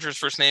I'm gonna butcher his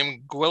first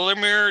name,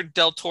 Guillermo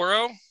del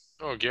Toro.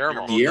 Oh,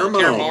 Guillermo.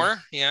 Guillermo.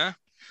 Yeah.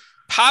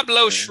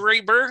 Pablo Okay.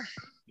 Schreiber.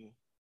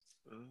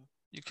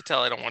 You could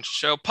tell I don't watch the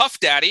show. Puff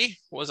Daddy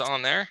was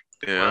on there.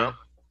 Yeah.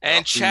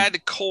 And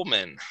Chad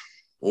Coleman.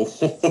 Oh,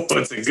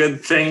 it's a good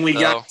thing we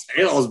got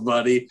tails,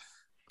 buddy.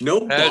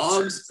 No That's-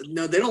 Boggs.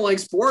 No, they don't like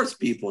sports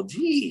people.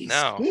 Jeez.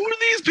 No. Who are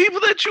these people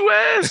that you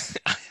asked?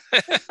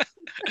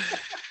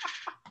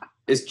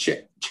 Is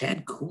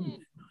Chad Coleman?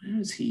 Where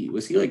is he?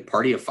 Was he like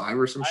Party of Five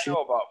or some I shit?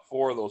 know about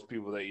 4 of those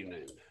people that you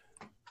named.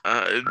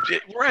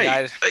 Right.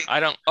 Yeah, like, I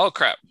don't. Oh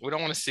crap! We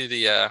don't want to see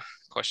the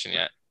question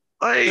yet.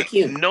 like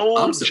can't- no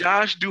I'm so-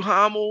 Josh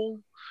Duhamel,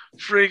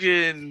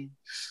 friggin'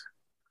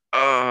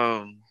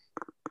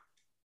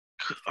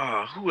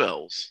 who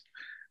else?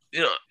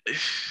 You know,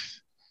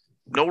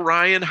 no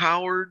Ryan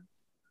Howard.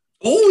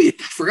 Oh, yeah.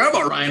 I forgot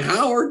about Ryan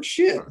Howard.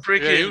 Shit.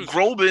 Freaking Yeah, he was-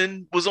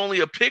 Groban was only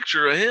a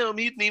picture of him.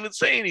 He didn't even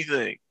say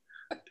anything.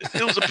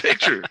 It was a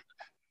picture.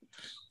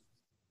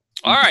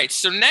 All right.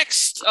 So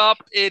next up,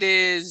 it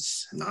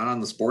is Not on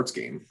the sports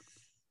game.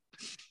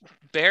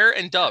 Bear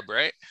and Dub,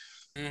 right?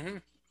 Mm-hmm.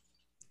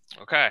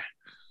 Okay.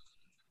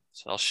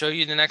 So I'll show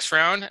you the next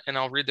round, and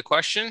I'll read the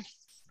question.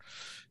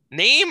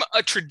 Name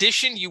a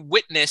tradition you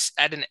witnessed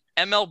at an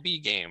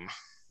MLB game.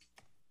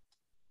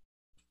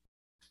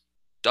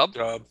 Dub.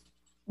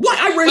 What?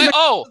 I read Wait,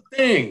 the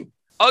thing.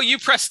 you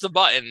pressed the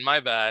button. My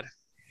bad.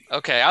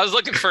 Okay, I was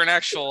looking for an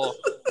actual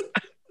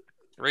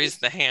raise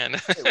the hand.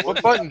 Hey,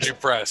 What button did you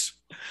press?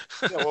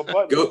 Yeah, what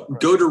button?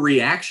 Go to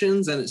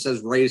reactions and it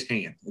says raise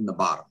hand in the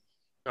bottom.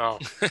 Oh,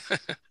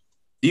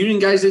 You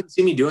guys didn't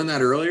see me doing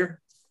that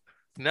earlier?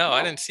 No,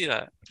 I didn't see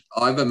that.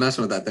 Oh, I've been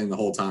messing with that thing the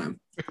whole time.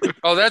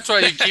 oh, that's why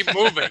you keep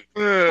moving.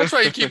 That's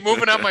why you keep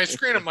moving on my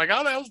screen. I'm like,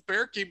 how the hell's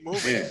Bear keep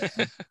moving?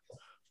 Yeah.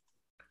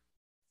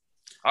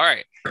 All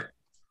right.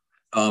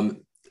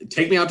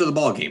 Take me out to the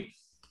ball game.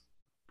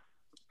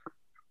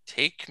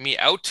 Take me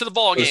out to the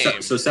ball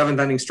game. So seventh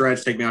inning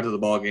stretch. Take me out to the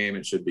ball game.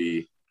 It should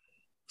be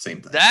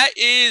same thing. That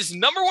is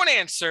number 1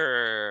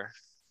 answer.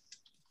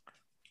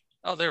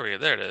 Oh, there we go.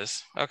 There it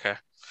is. Okay.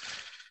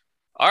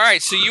 All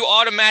right. So you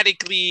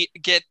automatically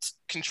get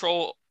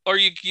control, or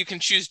you can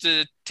choose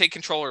to take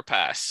control or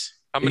pass.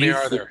 How Can many you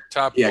are flip- there?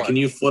 Top Yeah. what? Can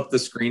you flip the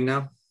screen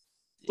now?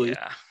 Please.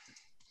 Yeah.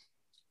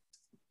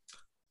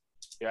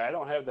 Yeah, I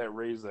don't have that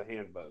raise the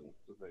hand button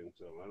thing,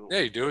 so I don't. Yeah,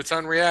 you do. It's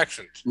on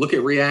reactions. Look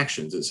at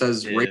reactions. It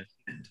says Yeah. raise.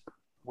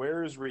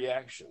 Where's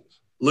reactions?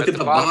 Look at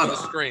the bottom. of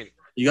the screen.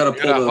 You got to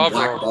You pull gotta the hover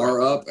black over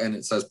bar up, and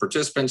it says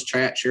participants,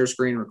 chat, share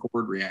screen,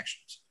 record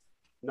reactions.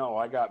 No,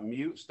 I got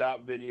mute,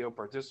 stop video,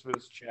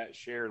 participants, chat,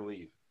 share,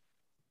 leave.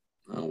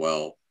 Oh,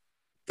 well,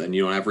 then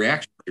you don't have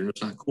reactions. You're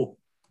just not cool.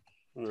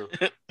 No.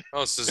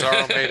 Oh,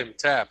 Cesaro made him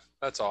tap.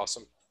 That's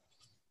awesome.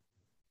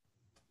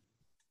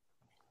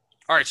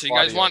 All right. So you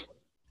guys Claudio.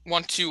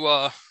 want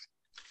to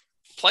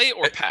play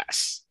or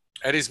pass?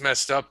 Eddie's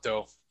messed up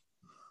though.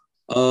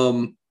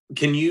 Can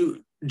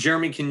you,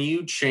 Jeremy? Can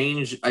you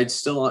change? It's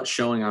still not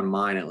showing on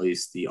mine, at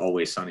least the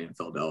Always Sunny in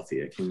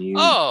Philadelphia. Can you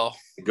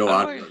go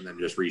out and then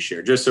just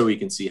reshare, just so we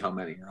can see how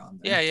many are on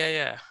there?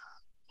 Yeah.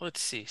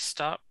 Let's see.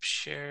 Stop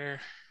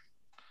share.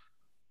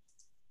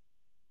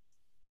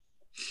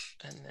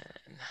 And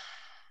then.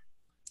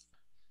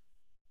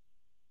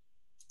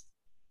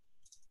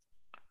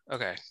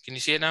 Okay. Can you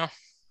see it now?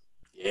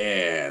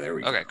 Yeah, there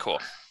we go. Okay, cool.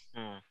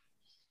 All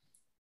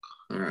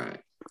right.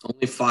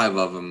 Only 5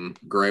 of them.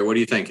 Gray, what are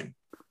you thinking?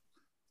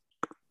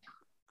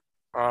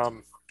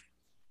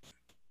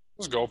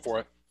 Let's go for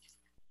it.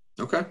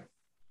 Okay.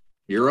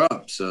 You're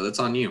up, so that's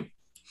on you.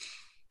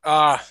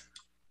 The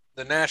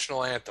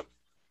national anthem.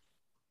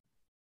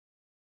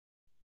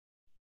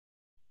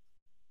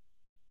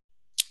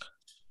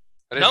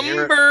 I didn't hear it,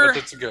 Number but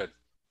it's good.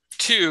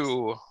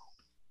 2.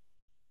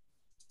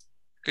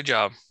 Good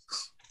job.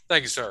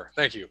 Thank you, sir.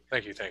 Thank you.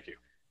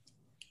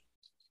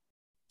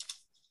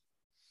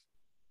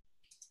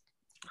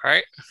 All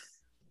right.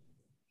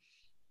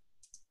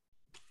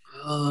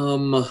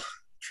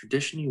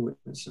 Tradition you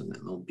witness in an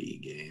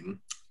MLB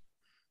game.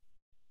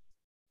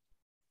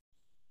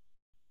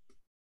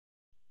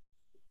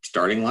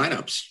 Starting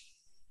lineups.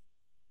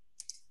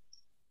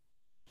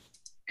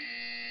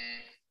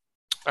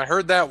 I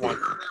heard that one.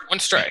 1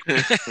 strike.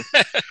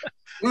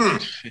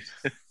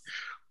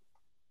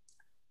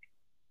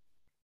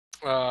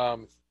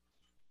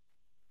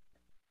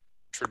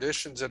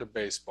 Traditions at a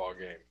baseball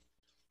game.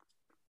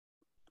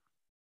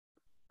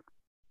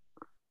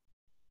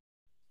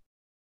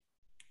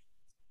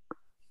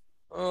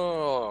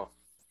 Oh.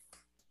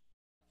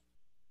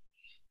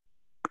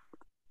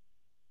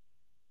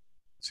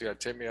 So you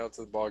got take me out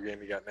to the ball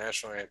game. You got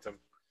national anthem.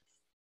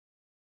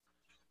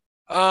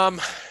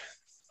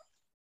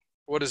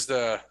 What is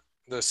the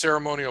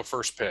ceremonial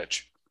first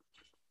pitch?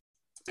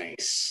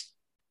 Nice.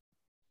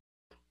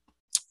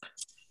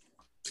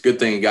 It's a good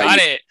thing you Got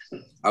it.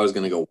 I was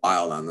going to go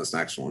wild on this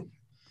next one.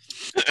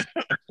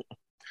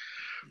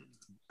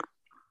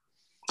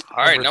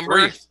 All right,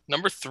 number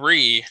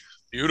 3.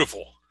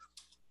 Beautiful.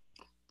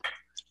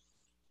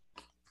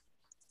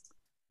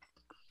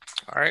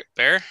 All right,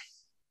 Bear.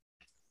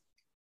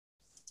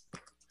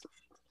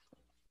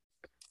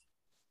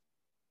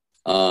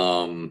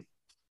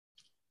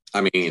 I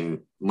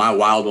mean, my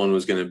wild one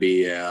was going to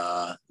be,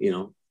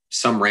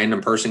 some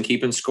random person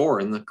keeping score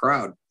in the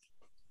crowd.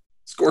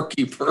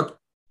 Scorekeeper.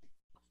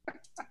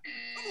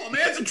 Oh,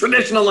 man, it's a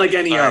tradition unlike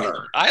any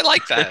other. I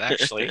like that,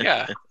 actually.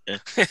 Yeah.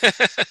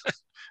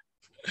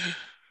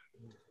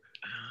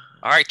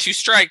 All right, 2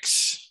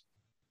 strikes.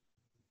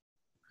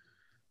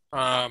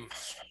 I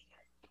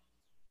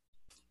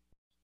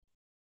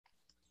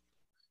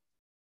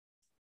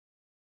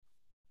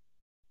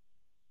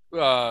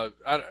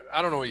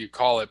don't know what you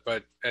call it,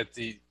 but at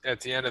the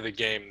end of the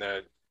game,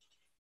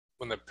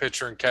 when the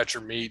pitcher and catcher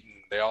meet and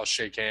they all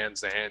shake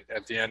hands,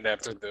 at the end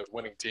after the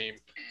winning team.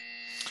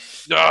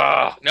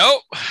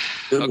 Nope.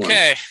 Good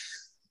Okay.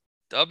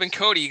 Dub and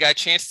Cody, you got a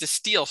chance to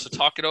steal, so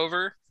talk it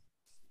over.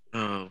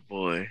 Oh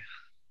boy.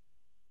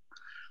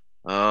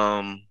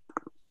 Here,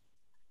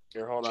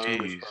 hold on. I'm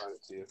Jeez. responding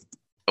to you.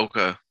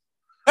 Okay.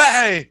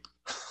 Hey.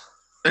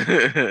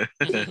 I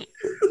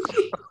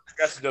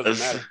guess it doesn't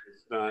matter.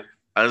 It's not.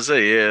 I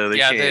say, yeah, they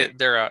can't.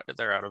 They're out.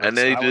 They're out of it. And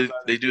they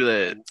do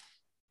that.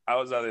 I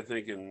was either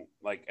thinking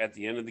like at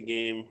the end of the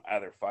game,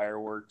 either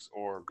fireworks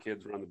or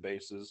kids run the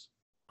bases.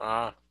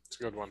 It's a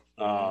good one.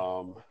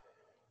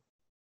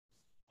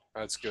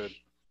 That's good.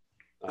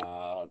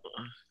 The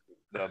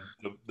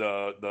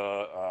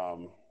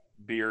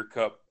beer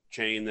cup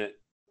chain that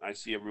I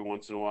see every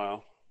once in a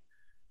while.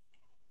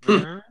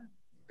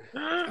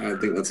 I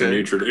think that's a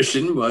new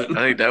tradition, but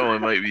I think that one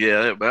might be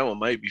that one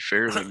might be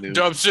fairly new.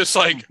 Dub's just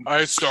like,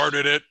 I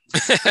started it.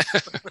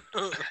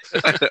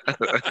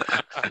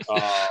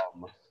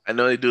 I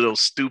know they do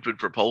those stupid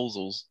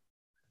proposals.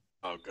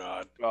 Oh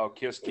God. Oh,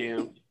 Kiss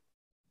Cam.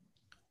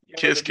 Yeah,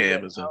 Kiss they do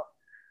Cam that. is a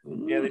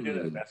Yeah, they do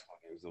that in basketball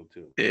games though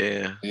too.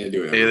 yeah. they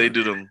do it. Yeah, they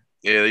do them.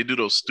 Yeah, they do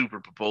those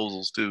stupid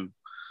proposals too.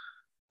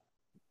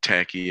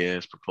 Tacky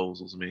ass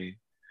proposals, man.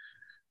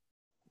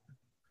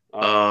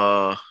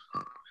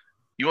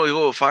 You want to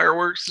go with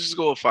fireworks? Let's just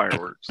go with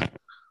fireworks.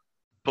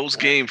 Post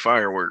game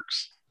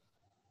fireworks.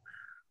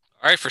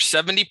 All right, for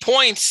 70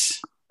 points.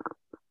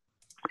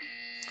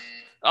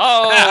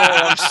 Oh,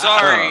 I'm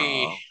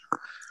sorry.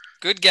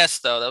 Good guess,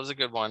 though. That was a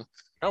good one.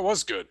 That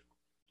was good.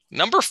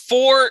 Number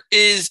 4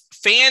 is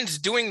fans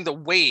doing the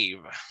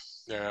wave.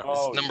 Yeah.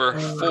 Oh, Number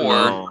yeah. 4.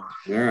 All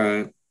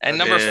right. And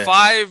number Yeah.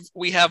 5,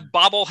 we have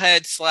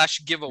bobblehead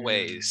 /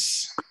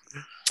 giveaways.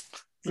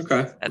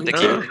 Okay. At the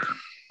Okay. game.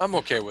 I'm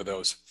okay with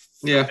those.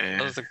 Yeah.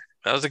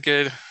 That was a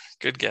good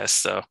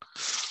guess, though.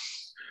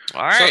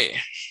 All right.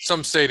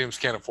 Some stadiums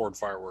can't afford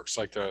fireworks,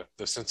 like the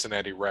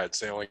Cincinnati Reds.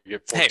 They only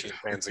get 14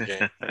 fans a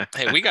game.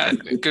 Hey, we got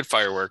good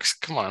fireworks.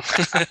 Come on.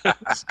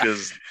 It's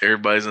because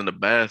everybody's in the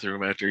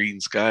bathroom after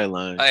eating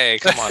Skyline. Hey,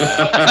 come on.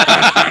 Now.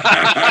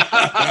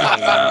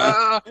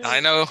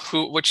 I know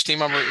which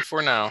team I'm rooting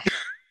for now.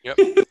 Yep.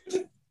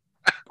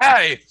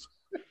 Hey.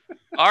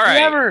 All You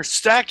right. ever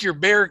stack your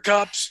beer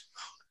cups?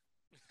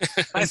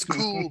 That's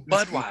cool,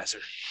 Budweiser.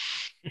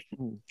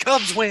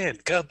 Cubs win.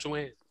 Cubs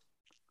win.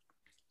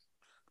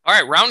 All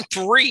right. Round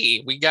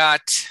 3. We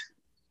got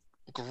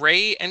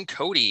Gray and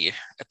Cody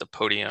at the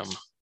podium.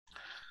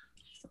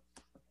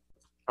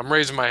 I'm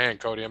raising my hand,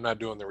 Cody. I'm not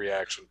doing the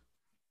reaction.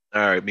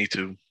 All right, me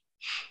too.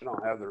 I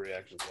don't have the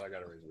reaction, so I got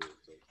to raise my hand.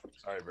 So.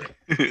 Sorry, Brad.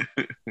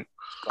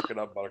 Suck it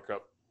up,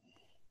 Buttercup.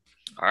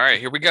 All right.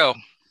 Here we go.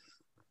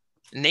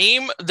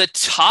 Name the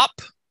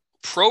top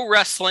pro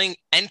wrestling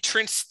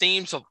entrance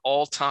themes of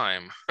all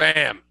time.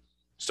 Bam.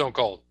 Stone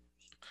Cold.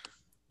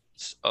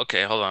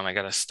 Okay, hold on. I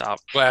got to stop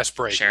Glass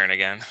break. sharing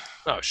again.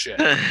 Oh, shit.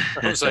 I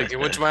was like, it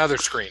went to my other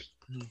screen.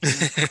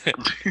 That's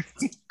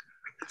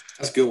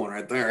a good one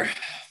right there.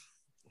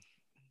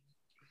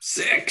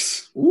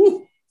 6.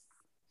 Woo.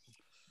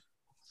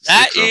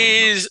 That 6 of them.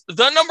 is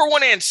the number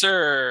 1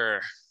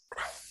 answer.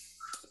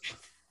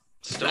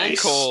 Stone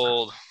Nice.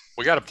 Cold.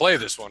 We got to play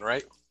this one,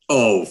 right?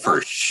 Oh,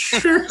 for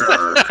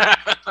sure.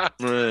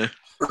 Eh.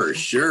 For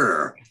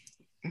sure.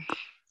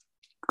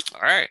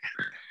 All right.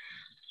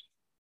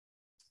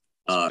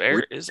 Bear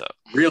Re- is up.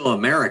 Real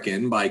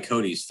American by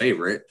Cody's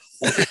favorite.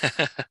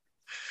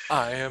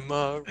 I am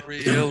a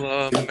real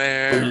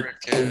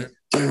American.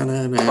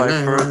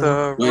 Fight for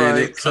the when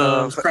it rights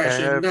comes of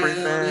crashing every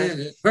down man. and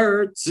it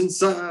hurts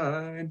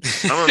inside.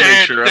 I'm gonna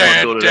make sure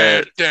I don't go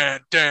to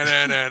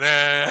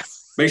that.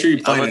 Make sure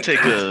you play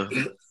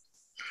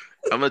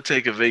I'm gonna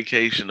take a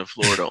vacation to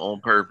Florida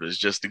on purpose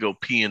just to go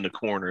pee in the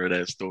corner of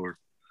that store.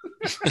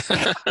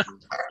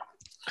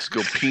 Just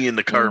go pee in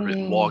the carpet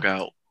and walk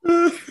out.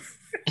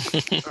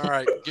 All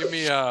right, give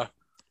me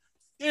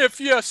if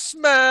you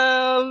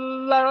smell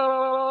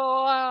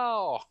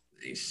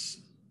Nice.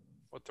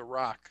 what the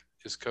Rock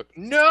is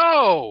cooking.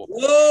 No.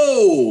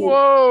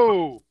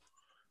 Whoa!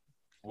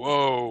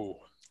 Whoa.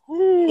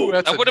 Ooh,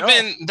 that's That would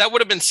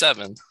have been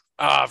 7.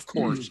 of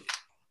course.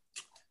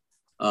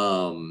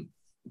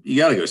 You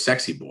gotta go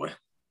sexy boy.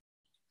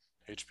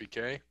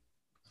 HBK.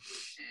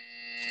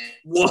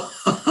 What?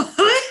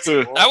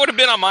 That would have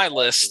been on my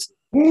list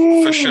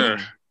for sure.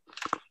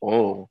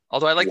 Oh,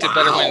 Although I liked it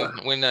Wow.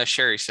 better when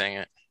Sherry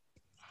sang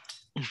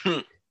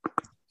it.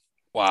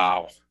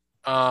 Wow.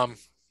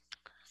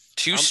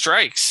 2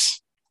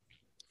 strikes.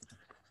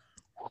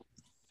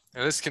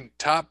 And this can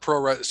top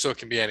so it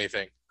can be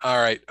anything. All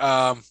right.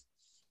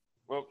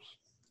 Whoops.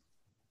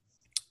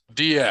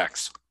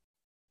 DX.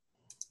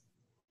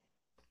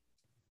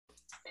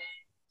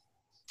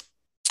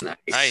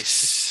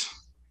 Nice.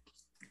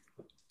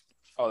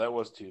 Oh, that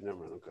was 2. Never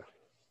mind. Okay.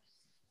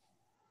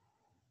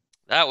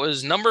 That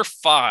was number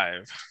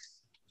 5.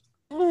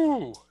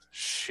 Ooh,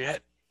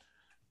 shit.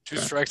 2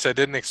 strikes I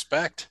didn't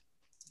expect.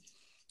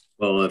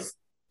 Well, if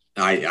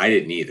I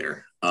didn't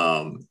either.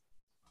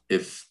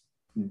 If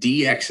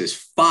DX is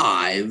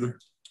 5,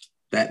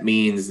 that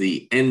means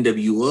the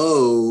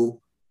NWO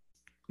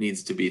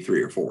needs to be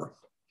 3 or 4.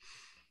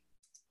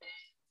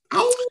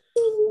 Ow!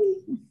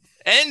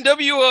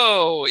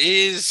 NWO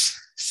is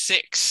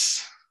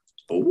 6.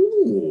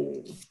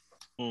 Oh,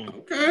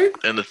 okay.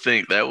 and to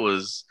think that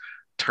was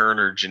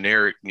Turner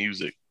generic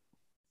music.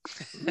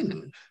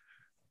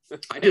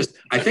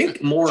 I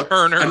think more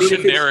Turner I mean, if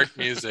it's- generic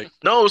music.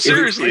 No,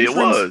 seriously, it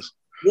entrance- was.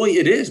 Well,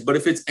 it is, but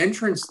if it's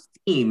entrance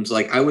themes,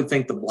 like I would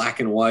think the black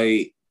and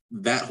white,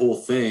 that whole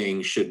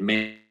thing should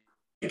make.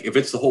 If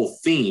it's the whole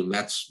theme,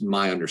 that's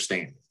my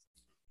understanding.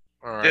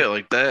 All right. Yeah,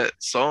 like that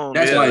song.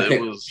 That's yeah, why I it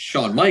picked was.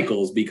 Shawn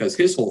Michaels, because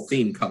his whole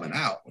theme coming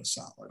out was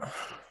solid.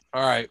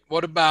 All right.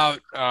 What about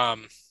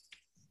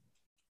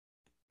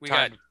We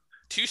time? got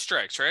 2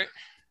 strikes, right?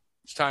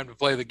 It's time to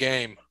play the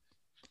game.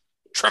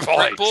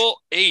 Triple H. Triple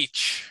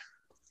H.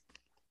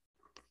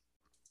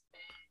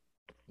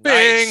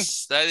 Bing.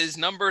 Nice. That is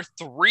number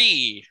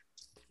 3.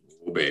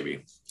 Oh,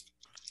 baby.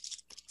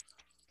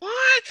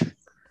 What?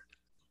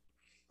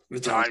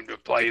 Time to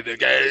play the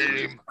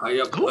game.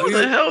 Who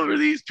the hell are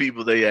these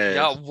people they had?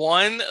 Got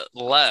 1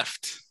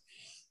 left.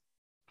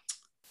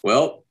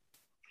 Well,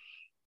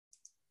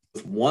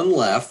 with 1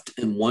 left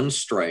and 1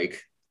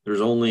 strike, there's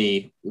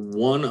only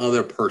one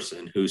other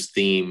person whose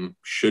theme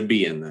should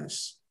be in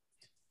this,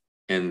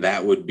 and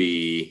that would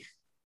be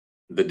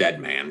the Dead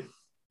Man,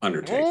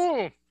 Undertaker.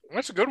 Oh,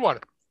 that's a good one.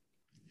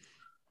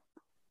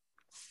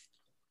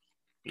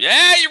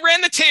 Yeah, you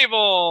ran the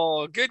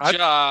table. Good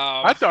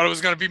job. I thought it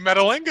was going to be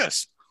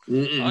Metalingus.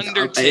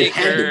 Undertaker. It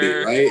had to be,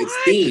 right? It's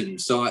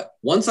themes. So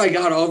once I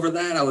got over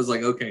that, I was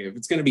like, okay, if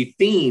it's going to be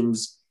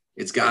themes,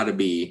 it's got to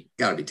be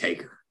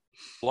Taker.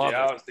 Love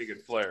Yeah, I it. was thinking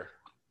Flair.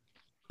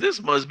 This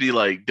must be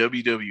like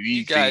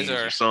WWE guys themes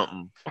are- or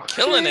something.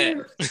 Killing it.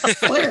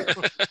 Flair.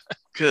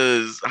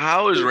 Because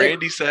how is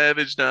Randy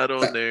Savage not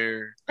on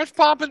there? That's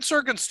Pomp and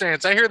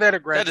Circumstance. I hear that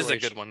at That graduation.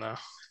 is a good one, though.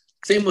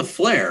 Same with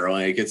Flair.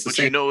 Like it's the But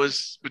same. you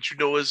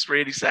know it's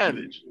Randy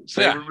Savage.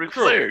 Same Yeah, with Ric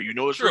true. Flair. You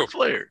know it's True. Ric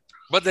Flair.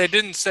 But they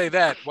didn't say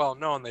that well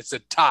known. They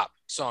said top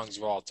songs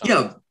of all time.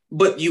 Yeah,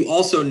 But you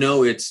also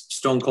know it's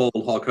Stone Cold,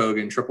 Hulk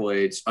Hogan, Triple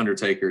H,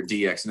 Undertaker,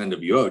 DX, and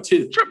NWO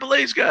too. Triple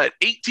H got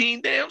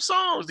 18 damn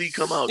songs he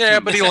come out Yeah,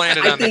 to. but he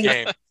landed I on the think-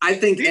 game. I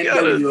think He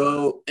gotta-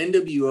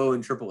 NWO,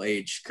 and Triple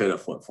H could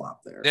have flip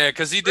flopped there. Yeah,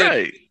 because he did.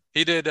 Right.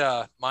 He did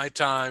My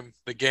Time,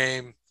 The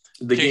Game,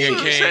 The King game. of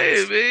I'm Kings,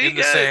 saying, man, he In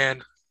the got-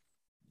 Sand,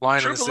 Line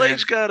in the Triple Sand.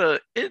 H got an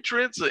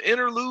entrance, an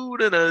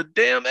interlude, and a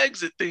damn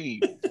exit theme.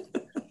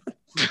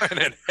 and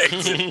an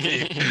exit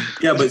theme.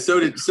 Yeah, but so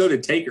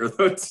did Taker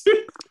though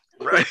too.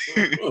 Right.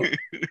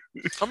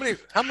 How many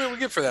we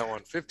get for that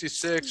one?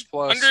 56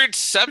 plus.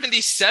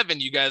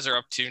 177 you guys are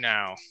up to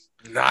now.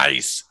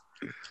 Nice.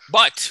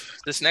 But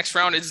this next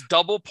round is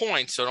double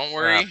points, so don't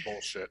worry.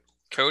 Bullshit.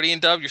 Cody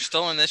and Dub, you're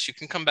still in this. You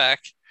can come back.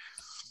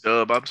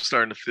 Dub, I'm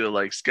starting to feel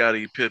like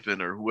Scottie Pippen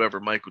or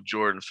whoever Michael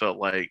Jordan felt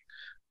like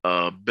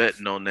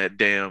betting on that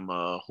damn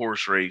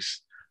horse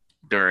race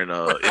during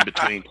in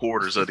between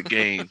quarters of the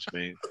games,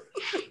 man.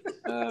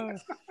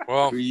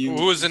 Well, Who you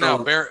who is it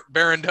now? throwing?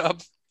 Baron Dub?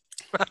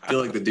 I feel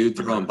like the dude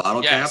throwing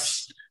bottle Yes.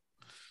 caps.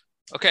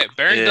 Okay,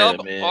 Baron Yeah,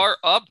 Dub man. are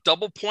up.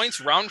 Double points,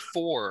 round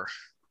 4.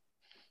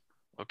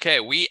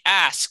 Okay, we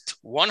asked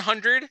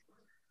 100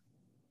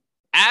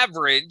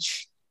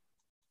 average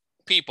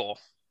people,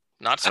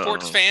 not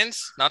sports Uh-oh.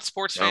 fans, not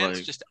sports Sound fans,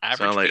 like- just average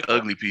Sound like people.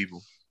 ugly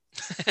people.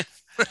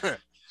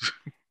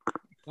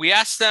 We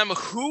asked them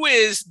who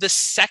is the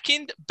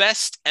second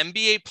best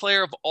NBA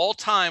player of all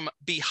time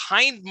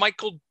behind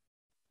Michael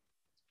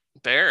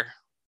Bear.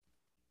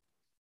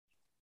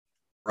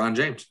 Ron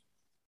James.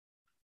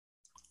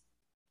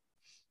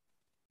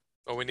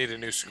 Oh, we need a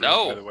new screen,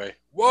 No. by the way. No,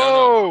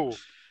 Whoa!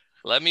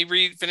 Let me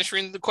finish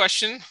reading the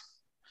question.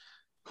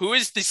 Who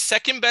is the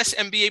second best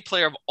NBA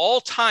player of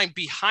all time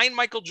behind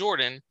Michael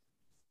Jordan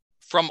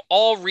from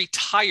all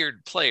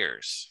retired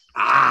players?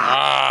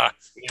 Ah,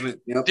 Damn it.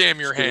 Yep. damn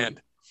your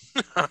hand.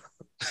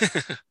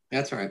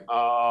 That's right.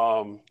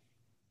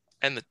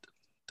 And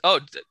I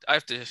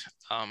have to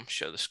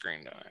show the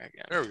screen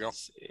again. There we go.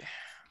 Let's see.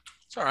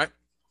 It's all right.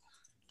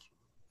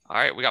 All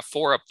right, we got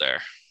 4 up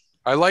there.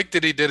 I like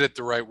that he did it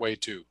the right way,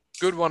 too.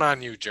 Good one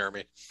on you,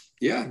 Jeremy.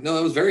 Yeah, no,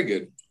 that was very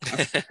good.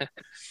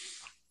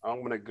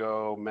 I'm gonna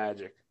go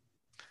Magic.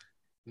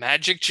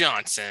 Magic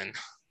Johnson.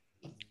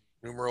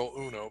 Numero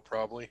uno,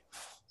 probably.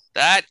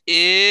 That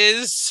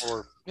is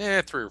Or,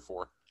 3 or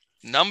 4.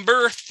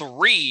 number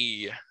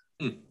 3.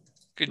 Hmm.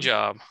 Good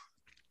job.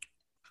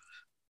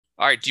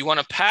 All right, do you want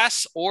to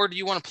pass or do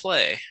you want to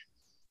play?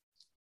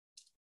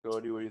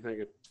 Cody, what are you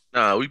thinking?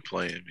 Nah, we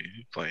playing, man.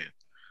 We playing.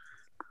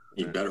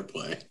 You better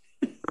play.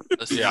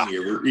 Let's- Yeah.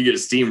 You get a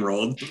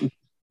steamrolled.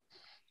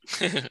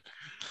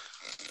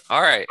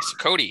 All right, so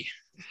Cody.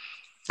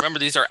 Remember,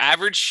 these are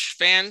average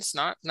fans,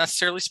 not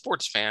necessarily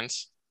sports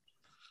fans.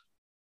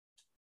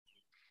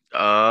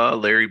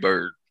 Larry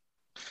Bird.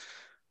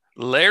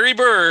 Larry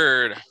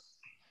Bird.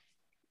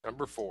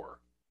 Number 4.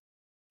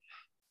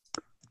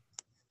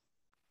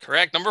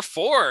 Correct. Number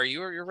 4.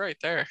 You're right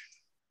there.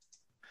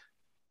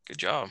 Good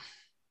job.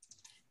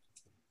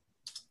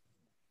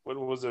 When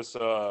was this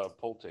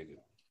poll taken?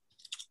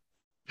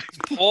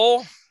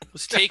 Poll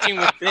was taken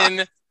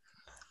within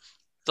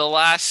the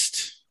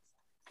last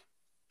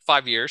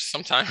 5 years,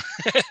 sometime.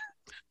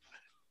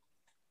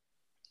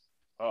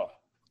 Oh,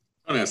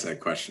 Don't ask that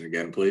question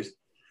again, please.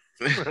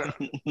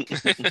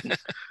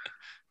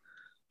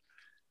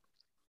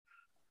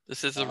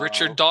 This is the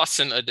Richard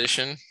Dawson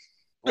edition.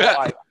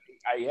 well,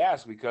 I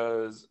asked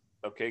because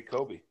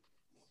Kobe.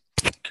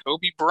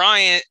 Kobe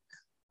Bryant.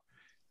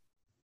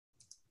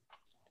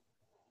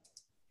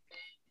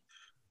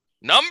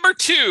 Number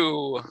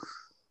 2.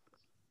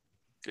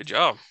 Good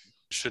job.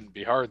 Shouldn't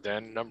be hard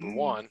then. Number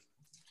 1.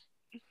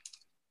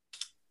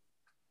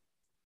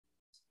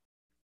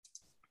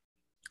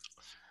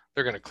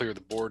 They're going to clear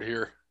the board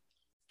here.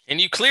 Can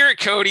you clear it,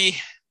 Cody?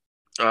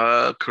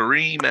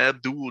 Kareem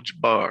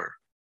Abdul-Jabbar.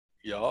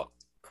 Yeah.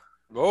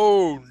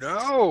 Oh,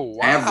 no.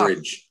 Wow.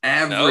 Average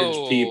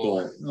No.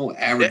 people. No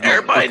average.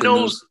 Everybody motherfucker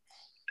knows.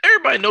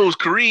 Everybody knows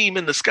Kareem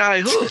in the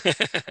Sky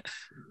Hook.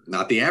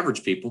 Not the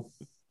average people.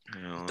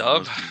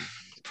 Dub,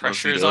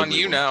 pressure is on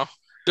you now.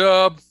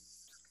 Dub.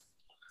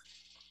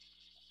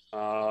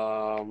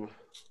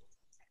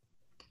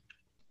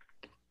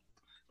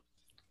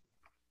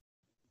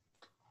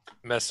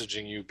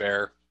 Messaging you,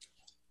 Bear.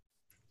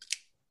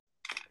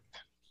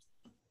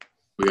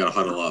 We gotta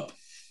huddle up.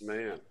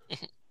 Man,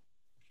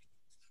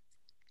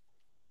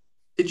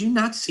 Did you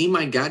not see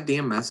my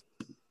goddamn message?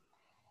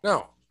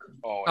 No.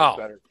 oh, Oh.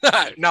 it's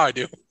better. Now I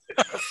do.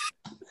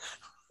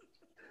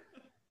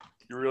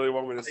 You really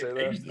want me to say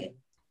that?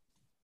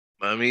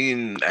 I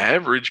mean,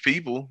 average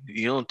people.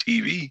 You on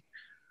TV.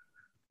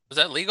 Was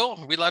that legal?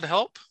 Are we allowed to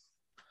help?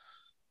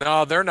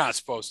 No, they're not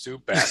supposed to,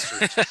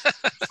 bastards.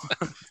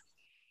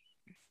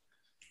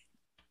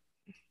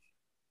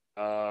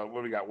 What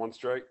do we got? One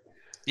strike.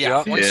 Yeah,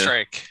 Yeah. one Yeah.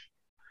 strike.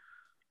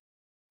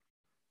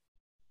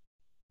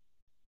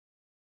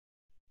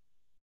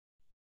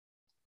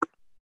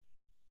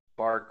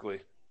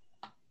 Barkley.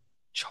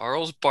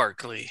 Charles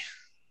Barkley.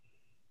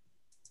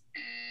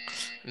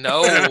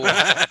 No,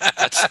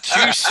 that's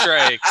 2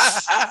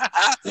 strikes.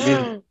 I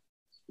mean,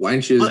 why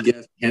didn't you just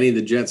guess Kenny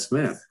the Jet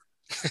Smith?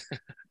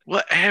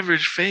 What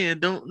average fan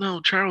don't know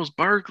Charles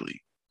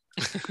Barkley?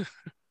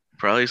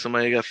 Probably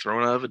somebody got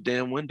thrown out of a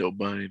damn window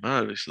by him,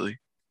 obviously.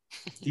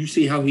 Do you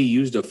see how he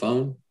used a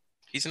phone?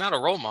 He's not a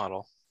role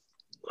model.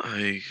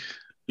 Like,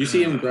 You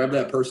see him grab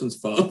that person's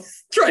phone,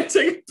 try to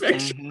take a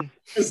picture.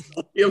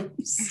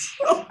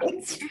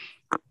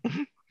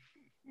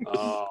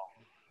 Oh,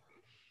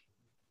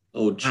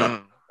 Oh,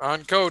 Chuck.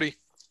 On Cody.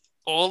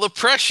 All the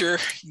pressure.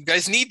 You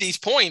guys need these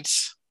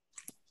points.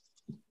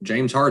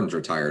 James Harden's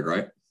retired,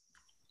 right?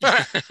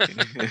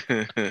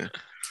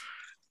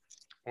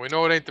 We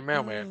know it ain't the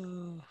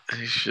mailman.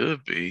 he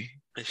should be.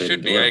 It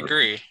should be. I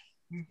agree.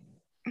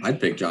 I'd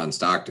pick John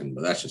Stockton,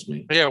 but that's just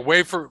me. Yeah,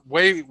 way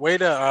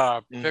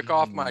to pick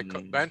off my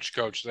bench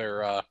coach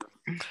there. Oh,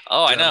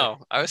 I know.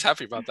 I was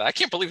happy about that. I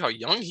can't believe how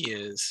young he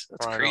is.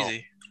 That's I know.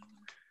 crazy.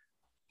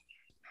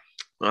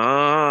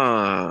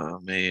 Ah,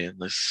 man.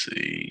 Let's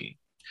see.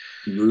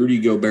 Rudy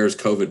Gobert's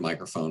COVID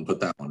microphone. Put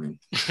that one in.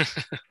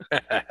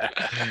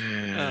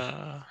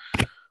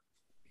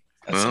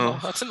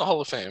 That's in the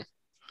Hall of Fame.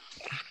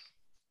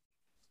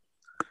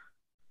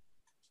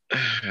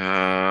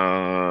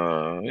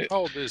 How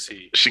old is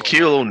he?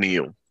 Shaquille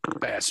O'Neal.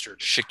 Bastard.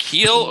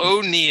 Shaquille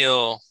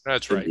O'Neal.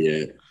 That's right.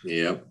 Yeah.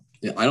 Yeah.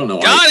 I don't know.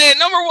 Got it.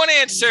 Number 1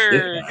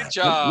 answer. Yeah. Good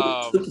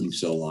job. What took you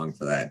so long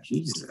for that?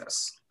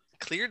 Jesus.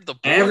 Cleared the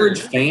board.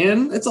 Average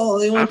fan? That's all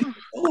they want to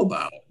know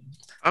about.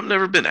 I've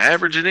never been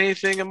average in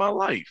anything in my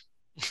life.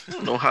 I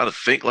don't know how to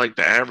think like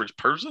the average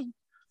person.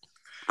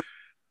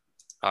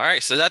 All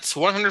right, so that's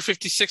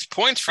 156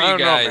 points for I you don't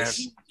know, guys.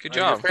 man. Good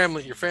job.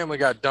 Your family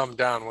got dumbed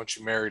down once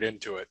you married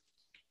into it.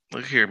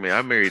 Look here, man.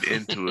 I married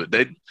into it.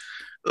 They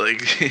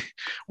like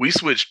we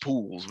switched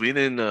pools. We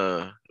didn't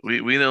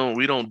we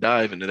don't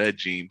dive into that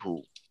gene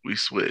pool. We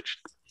switched.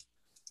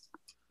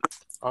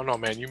 Oh no,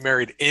 man, you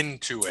married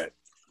into it.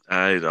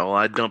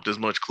 I dumped as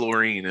much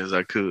chlorine as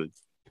I could.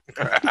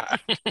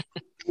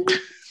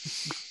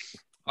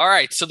 All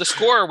right, so the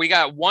score, we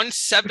got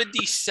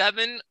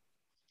 177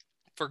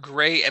 for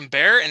Gray and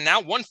Bear, and now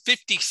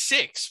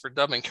 156 for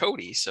Dub and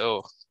Cody.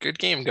 So good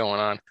game going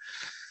on.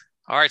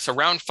 All right, so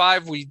round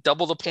 5, we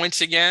double the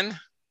points again.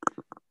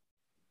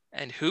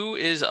 And who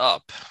is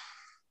up?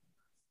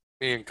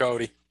 Me and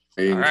Cody.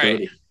 Hey, All right.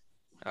 Cody.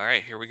 All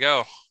right, here we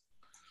go.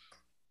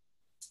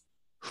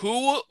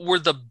 Who were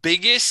the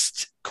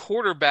biggest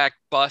quarterback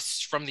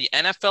busts from the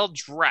NFL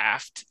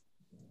draft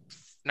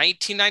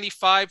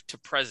 1995 to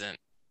present?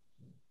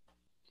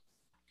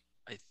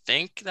 I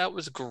think that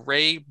was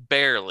Gray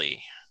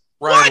Barely.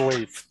 Ryan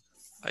Leaf.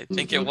 I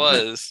think it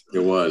was. It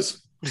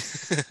was.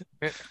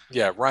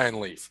 Yeah, Ryan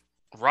Leaf.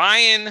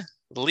 Ryan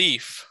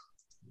Leaf.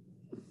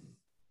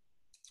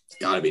 It's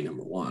got to be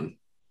number 1.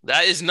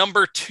 That is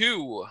number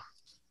 2.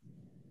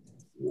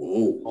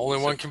 Whoa. Only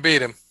one can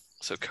beat him.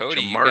 So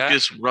Cody,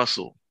 Jamarcus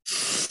Russell.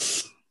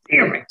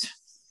 Damn it.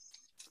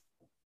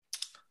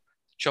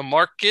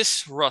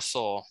 Jamarcus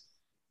Russell.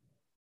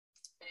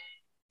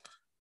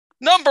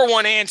 Number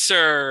 1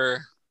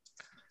 answer.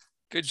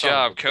 Good Son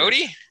job, of a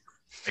Cody.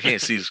 I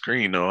can't see the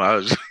screen though. I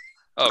was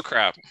Oh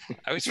crap!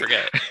 I always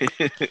forget.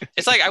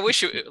 It's like I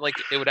wish it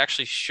would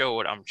actually show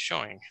what I'm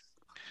showing.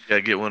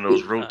 gotta get one of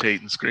those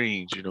rotating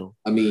screens, you know.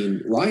 I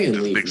mean, Ryan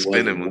The big Leaf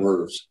spinning wasn't one.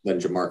 worse than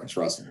Jamarcus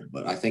Russell,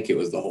 but I think it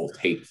was the whole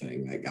tape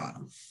thing that got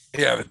him.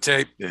 Yeah, the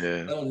tape.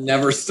 Yeah. They'll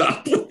never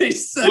stop when they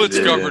said Blitz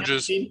Yeah.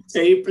 coverages.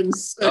 tape and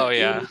Oh,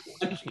 yeah.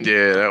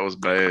 Yeah, that was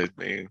bad,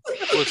 man.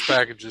 Blitz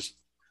packages.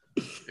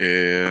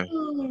 Yeah.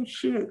 Oh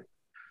shit.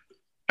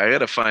 I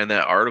gotta find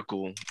that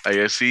article. I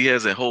guess he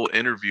has a whole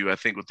interview, I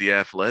think, with the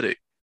Athletic.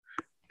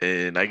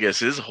 And I guess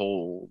his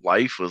whole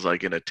life was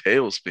like in a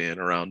tailspin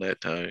around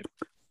that time.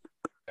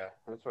 Yeah,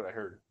 that's what I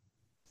heard.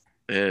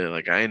 Yeah,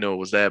 like I didn't know it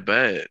was that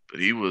bad, but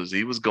he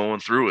was going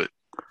through it.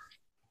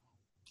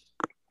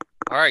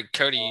 All right,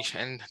 Cody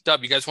and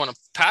Dub, you guys want to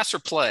pass or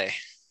play?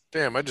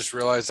 Damn, I just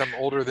realized I'm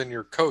older than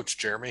your coach,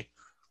 Jeremy.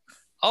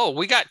 Oh,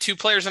 we got 2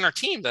 players on our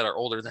team that are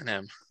older than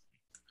him.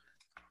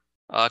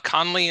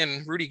 Conley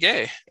and Rudy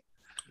Gay.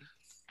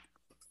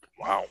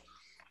 Wow.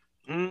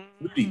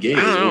 Rudy Gay.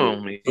 I don't know,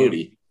 is man.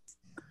 Cody.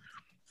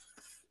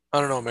 I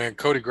don't know, man.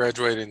 Cody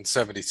graduated in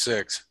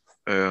 76.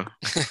 Yeah.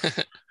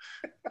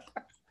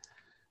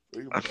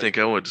 I think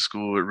I went to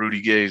school with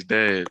Rudy Gay's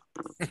dad.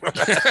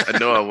 I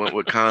know I went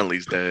with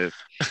Conley's dad.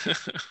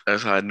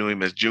 That's how I knew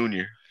him as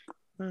junior.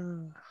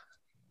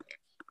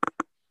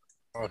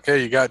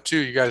 Okay, you got 2.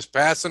 You guys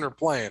passing or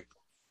playing?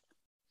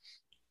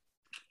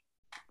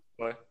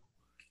 What?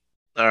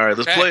 All right,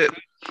 let's Okay. play it.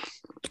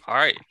 All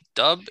right,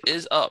 Dub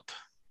is up.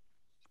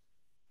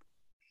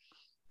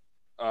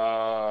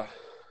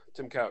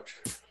 Tim Couch.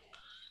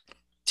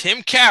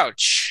 Tim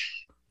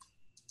Couch.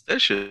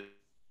 That shit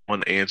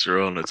one answer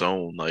on its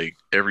own, like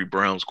every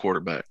Browns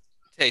quarterback.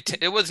 Hey,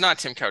 it was not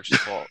Tim Couch's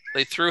fault.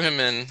 They threw him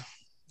in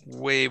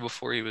way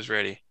before he was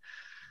ready.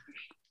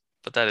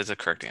 But that is a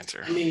correct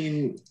answer. I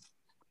mean,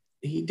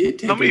 he did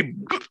take How many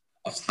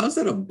How's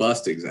that a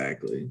bust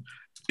exactly?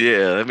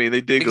 Yeah, I mean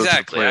they did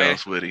Exactly, go to the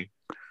playoffs with him.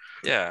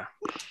 Yeah.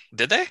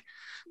 Did they?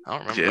 I don't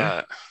remember Yeah.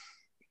 that.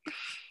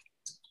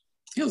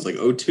 It was like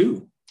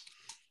 02.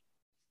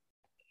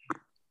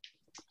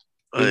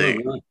 Like,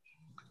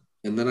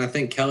 And then I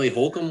think Kelly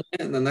Holcomb went,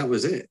 and then that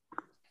was it.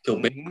 Till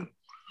mhm.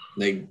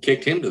 they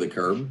kicked him to the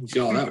curb. You see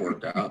how that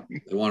worked out.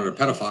 They wanted a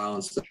pedophile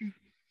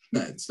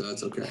instead, so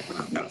that's okay.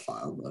 Not a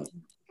pedophile, but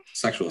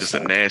sexual Just a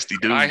assault. nasty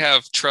dude. I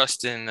have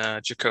trust in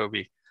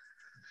Jacoby.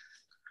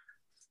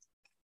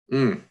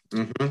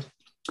 Mm-hmm.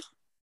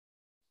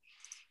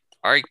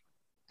 All right,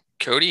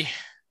 Cody.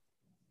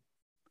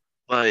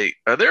 Like,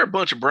 are there a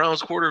bunch of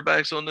Browns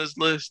quarterbacks on this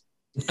list?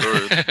 Or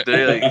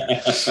they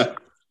like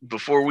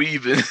before we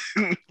even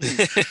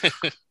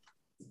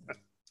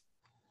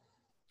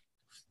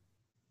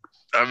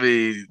I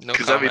mean, No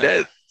because I mean comment.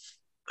 that.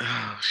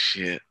 Oh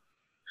shit!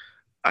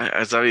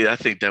 I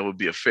think that would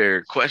be a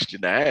fair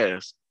question to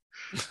ask.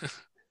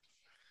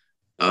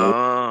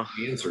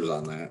 Answers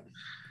on that.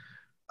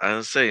 I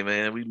would say,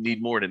 man, we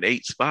need more than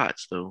 8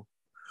 spots though.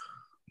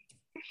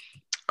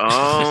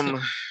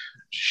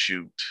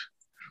 Shoot,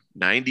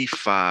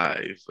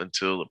 95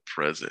 until the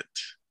present.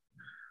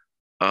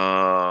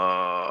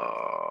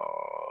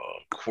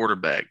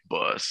 Quarterback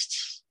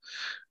busts.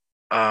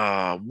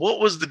 What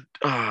was the?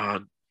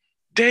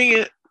 Dang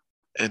it!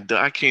 And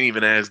I can't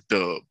even ask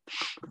Dub.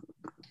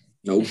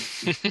 Nope.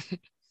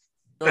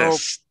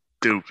 That's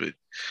stupid.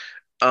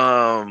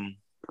 I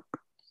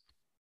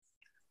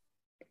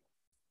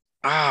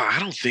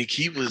don't think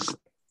he was.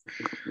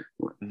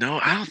 No,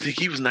 I don't think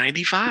he was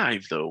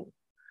 95 though.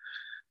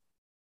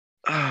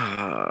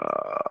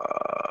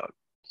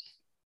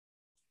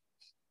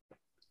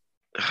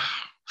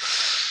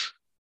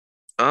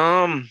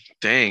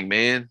 Dang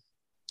man,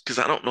 because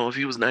I don't know if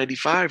he was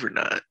 95 or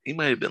not. He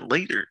might have been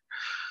later.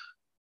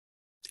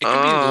 It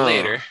could be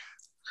later.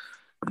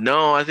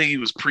 No, I think he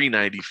was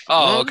pre-95.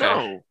 Oh, okay.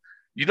 No.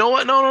 You know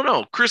what?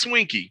 No. Chris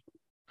Winkie.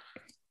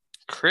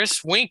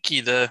 Chris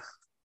Winkie, the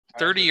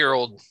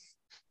 30-year-old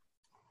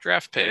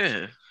draft pick.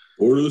 Yeah.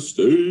 Florida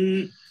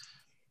State.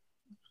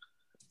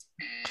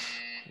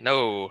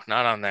 No,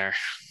 not on there.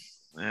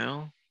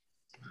 Well.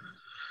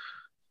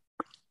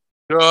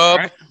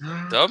 Dub.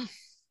 Dub?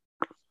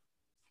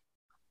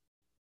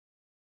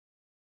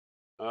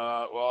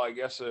 Well, I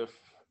guess if,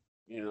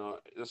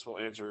 this will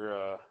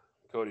answer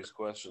Cody's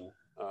question.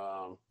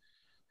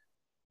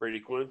 Brady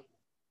Quinn.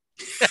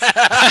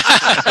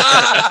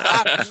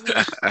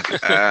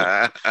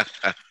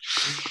 That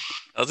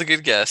was a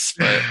good guess,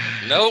 but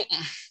nope.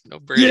 No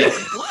Brady. Yeah.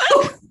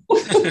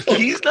 What?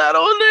 He's not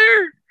on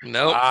there?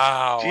 Nope.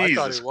 Wow, I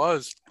thought Jesus. he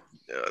was.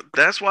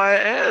 That's why I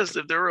asked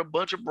if there were a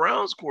bunch of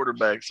Browns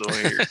quarterbacks on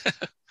here.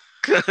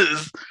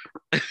 Because,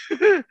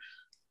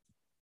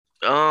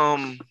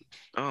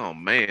 oh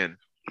man,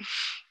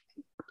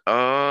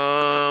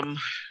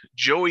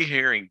 Joey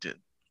Harrington.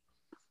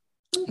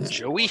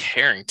 Joey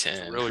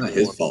Harrington. Really Not good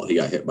his one. fault. He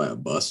got hit by a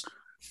bus.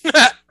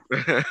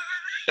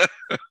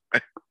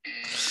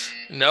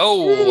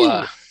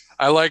 No.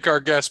 I like our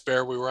guest,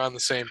 Bear. We were on the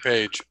same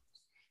page.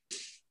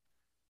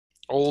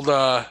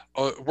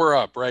 We're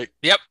up, right?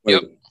 Yep.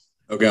 Wait.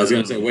 Okay, I was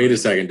gonna say, wait a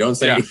second. Don't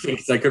say Yeah. anything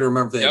because I couldn't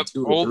remember if they had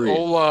 2 or 3.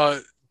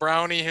 Old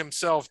Brownie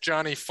himself,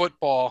 Johnny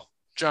Football,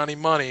 Johnny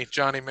Money,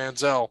 Johnny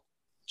Manziel.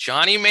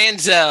 Johnny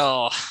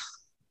Manziel.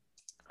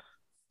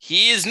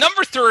 He is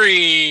number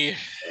 3.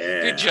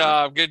 Yeah. Good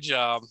job. Good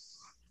job.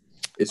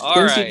 It's All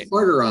Quincy right.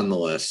 Carter on the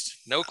list.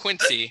 No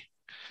Quincy.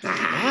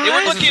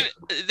 What?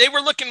 They were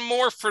looking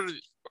more for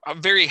a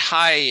very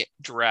high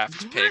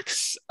draft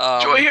picks.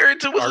 Joey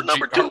Harrington was a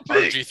number 2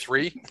 pick.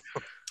 RG3.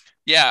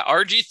 Yeah,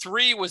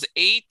 RG3 was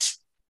 8.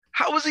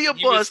 How was he a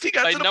He was bust? He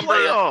got a to the number-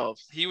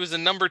 playoffs. He was a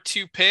number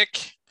 2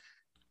 pick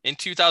in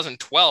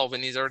 2012,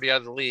 and he's already out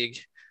of the league.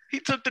 He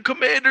took the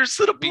Commanders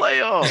to the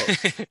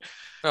playoffs.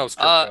 That was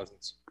Kirk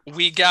Cousins.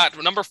 We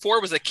got number 4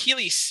 was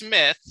Akili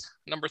Smith,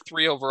 number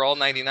 3 overall,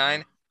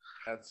 99.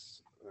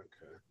 That's okay.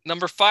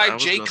 Number I 5,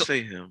 was gonna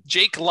say him.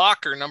 Jake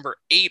Locker, number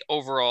 8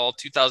 overall,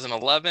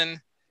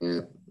 2011. Yeah.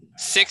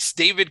 6,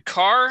 David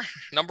Carr,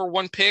 number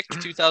 1 pick,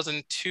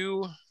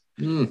 2002.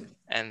 And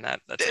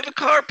that's it. David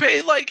Carr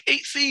paid like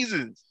 8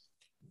 seasons.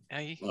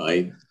 Yeah, Well,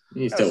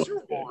 he's That's still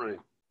Super Bowl ring.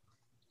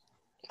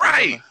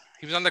 Right.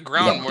 he was on the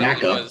ground Yeah, more than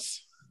he backup.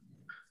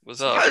 was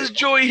up. How is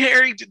Joey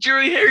Harrington?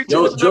 Joey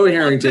Harrington was Joey number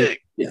 1 Harrington.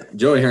 pick. Yeah,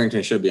 Joey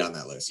Harrington should be on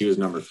that list. He was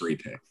number 3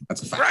 pick.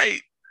 That's a fact.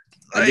 Right.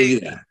 I give you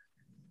Like, that.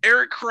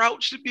 Eric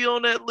Crouch should be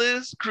on that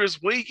list.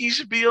 Chris Winkie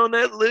should be on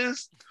that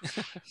list.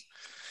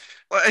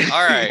 Like,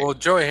 All right. Well,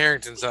 Joey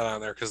Harrington's not on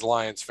there because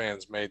Lions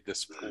fans made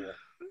this pool.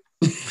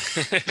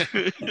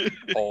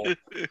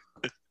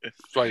 That's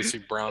why you see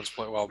Browns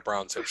play. Well,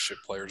 Browns have shit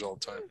players all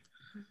the time.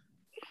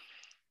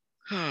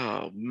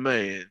 Oh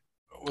man.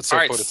 What's that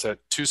All right. put us at?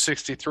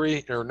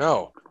 263 or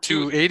no?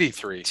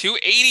 283.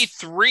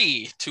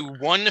 283 to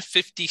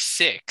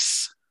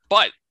 156.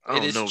 But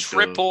it is no,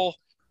 triple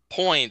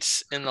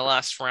points in the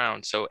last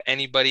round, so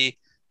anybody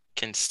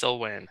can still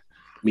win.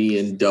 Me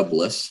and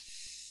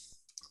Dubless.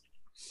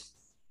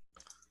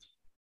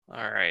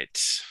 All right.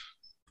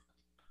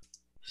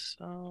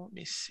 So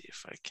me see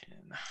if I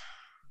can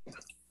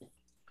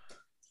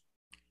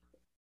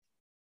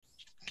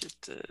get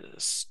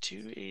this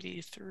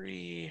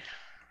 283.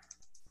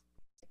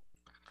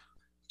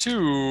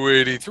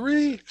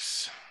 283.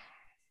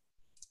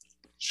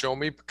 Show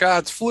me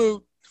Picard's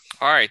flute.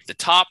 All right, the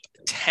top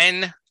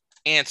 10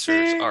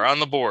 answers are on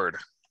the board.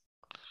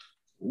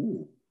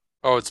 Ooh.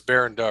 Oh, it's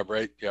Bear and Dub,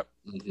 right? Yep.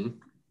 Mm-hmm.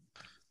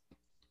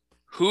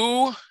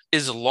 Who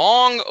is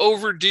long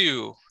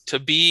overdue to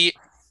be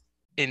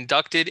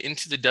inducted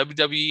into the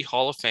WWE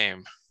Hall of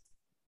Fame?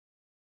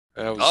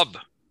 That was Dub.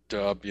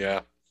 Dub,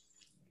 yeah.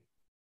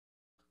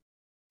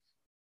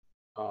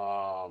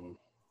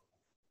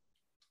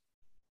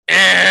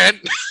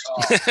 And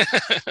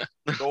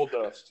Gold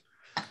Dust.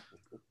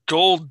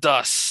 Gold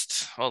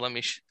Dust. Oh, let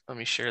me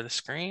share the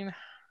screen.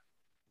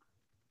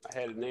 I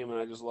had a name and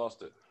I just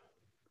lost it.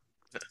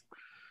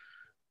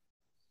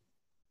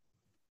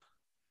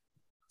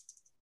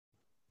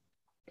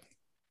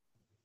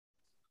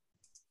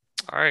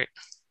 All right.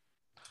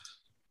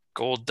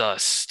 Gold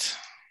Dust.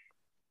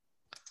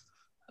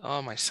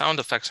 Oh, my sound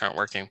effects aren't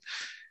working.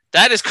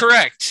 That is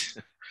correct.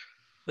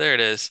 There it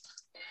is.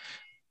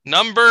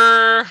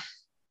 Number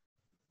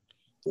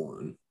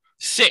 1.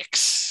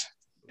 6.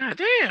 God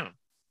damn.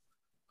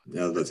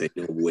 No, that's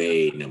no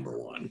way number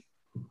 1.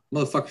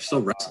 Motherfucker's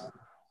still wrestling.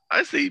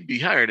 I say he'd be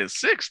higher than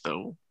 6,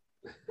 though.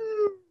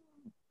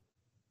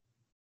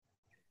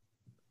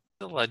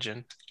 The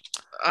legend.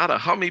 Out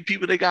of how many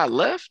people they got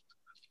left?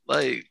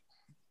 Like,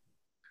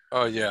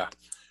 Oh, yeah.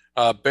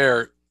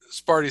 Bear,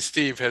 Sparty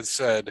Steve had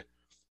said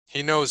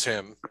he knows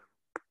him,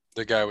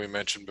 the guy we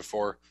mentioned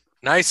before.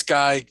 Nice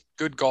guy,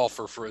 good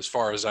golfer for as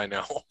far as I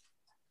know.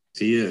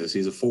 He is.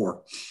 He's a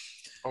 4.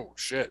 Oh,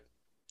 shit.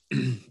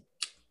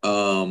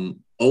 Owen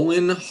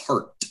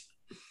Hart.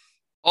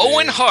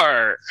 Owen Dang.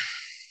 Hart.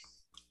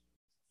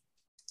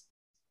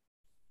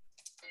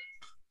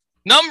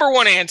 Number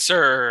 1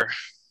 answer.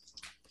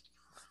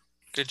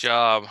 Good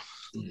job.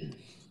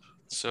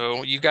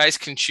 So you guys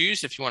can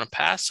choose if you want to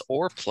pass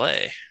or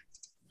play.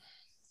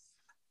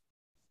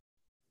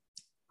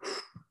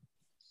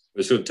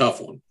 It's a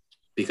tough one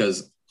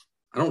because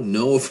I don't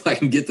know if I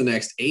can get the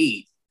next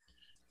 8,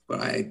 but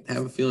I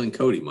have a feeling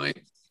Cody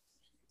might.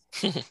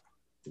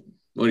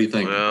 What do you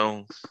think?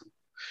 well,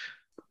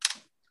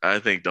 I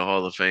think the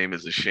Hall of Fame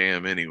is a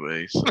sham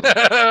anyway. So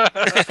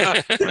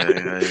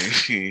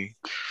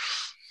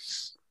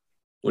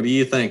What are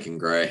you thinking,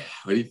 Gray?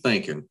 What are you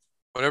thinking?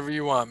 Whatever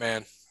you want,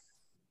 man.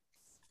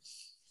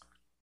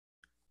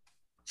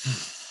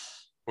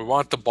 We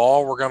want the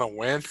ball, we're going to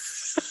win.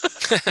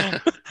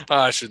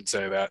 I shouldn't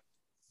say that.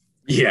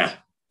 Yeah,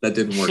 that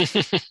didn't work.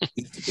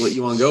 What,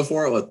 you want to go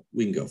for it?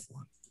 We can go for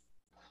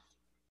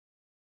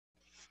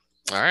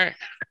it. All right.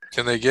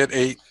 Can they get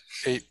 8?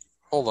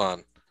 Hold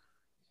on.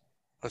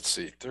 Let's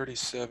see.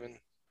 37.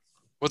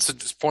 What's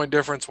the point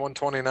difference?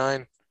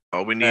 129.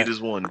 all we need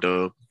is one,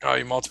 Dub. Oh,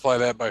 you multiply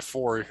that by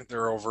 4,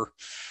 they're over.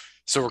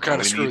 So we're All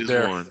kind of we screwed need is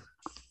there. one.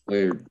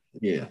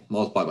 Yeah,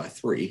 multiply by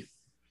 3.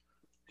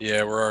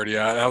 Yeah, we're already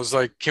out. I was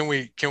like, can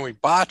we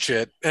botch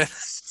it and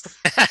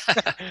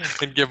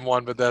give them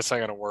 1? But that's not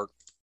going to work.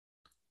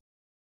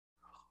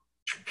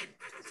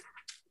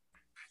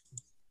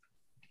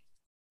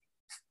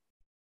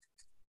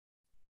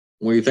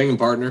 What are you thinking,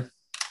 partner?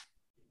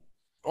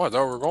 Oh, I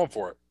thought we were going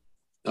for it.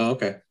 Oh,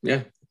 okay.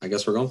 Yeah, I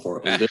guess we're going for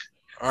it. Let's do it.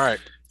 All right.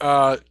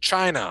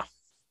 China.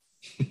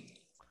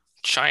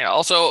 China.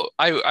 Also,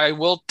 I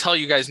will tell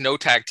you guys no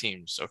tag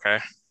teams, okay?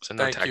 So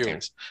no Thank tag you.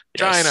 teams.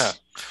 China.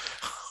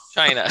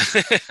 China.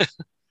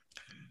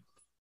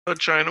 But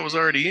China was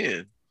already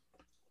in.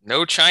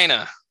 No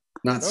China.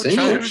 Not No,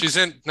 single. China. She's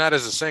in, not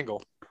as a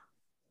single.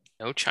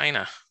 No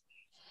China.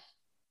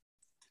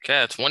 Okay,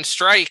 that's 1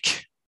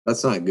 strike.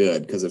 That's not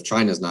good because if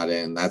China's not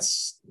in,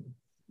 that's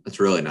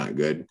really not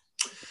good.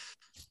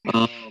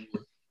 I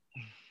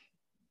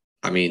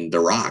mean, The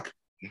Rock.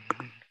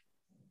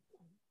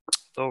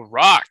 The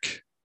Rock.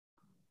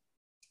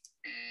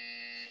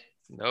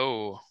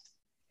 No.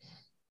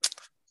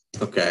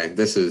 Okay,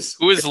 this is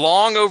Who is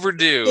long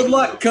overdue? good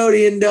luck,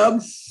 Cody and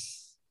Dub.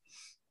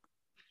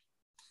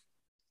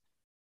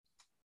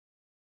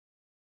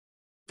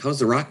 How's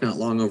The Rock not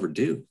long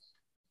overdue?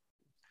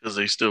 Because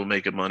they still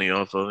making money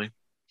off of him.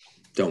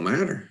 Don't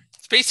matter.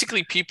 It's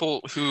basically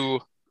people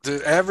who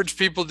The average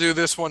people do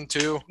this one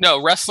too.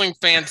 no wrestling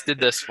fans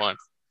did this one.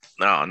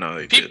 No,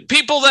 they didn't.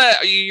 People that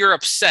you're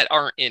upset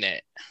aren't in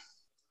it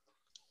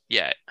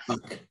yet.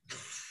 Okay.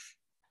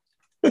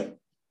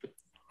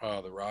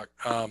 Oh, The Rock.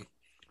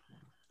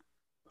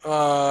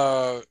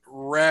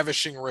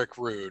 Ravishing Rick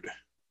Rude.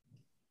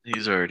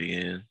 He's already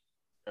in.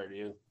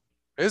 Already in.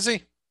 Is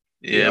he?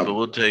 Yeah, Yeah. but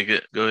we'll take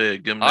it. Go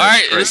ahead. Give him All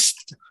that right,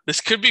 strike. this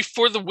could be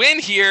for the win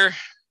here.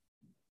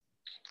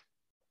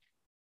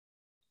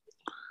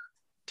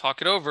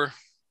 Talk it over.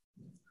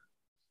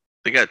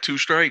 They got 2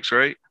 strikes,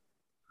 right?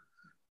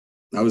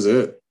 That was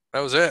it. That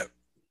was it.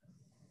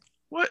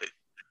 What?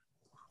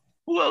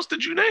 Who else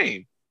did you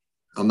name?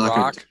 I'm not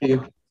going Rock. to tell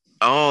you.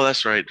 Oh,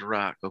 that's right. The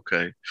Rock.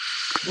 Okay.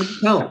 Don't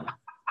tell him.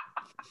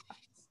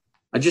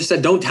 I just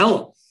said don't tell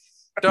him.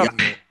 Dub.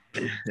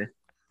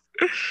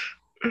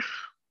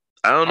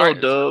 I don't know,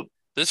 Alright. Dub.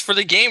 This is for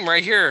the game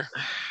right here.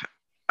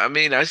 I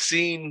mean, I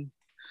seen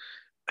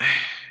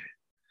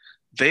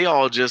they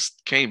all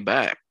just came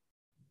back,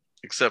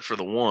 except for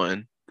the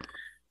one.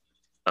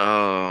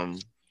 I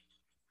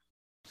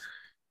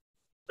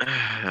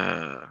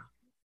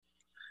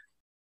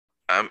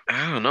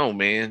don't know,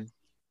 man.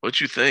 What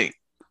you think?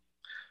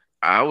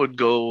 I would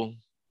go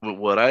with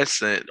what I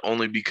sent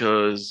only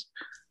because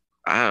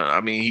I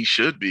mean he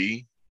should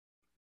be,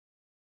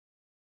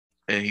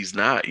 and he's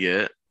not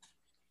yet.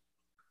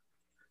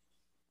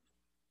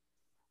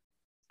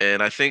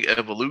 And I think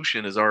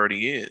Evolution is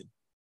already in.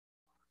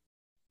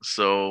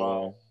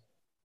 So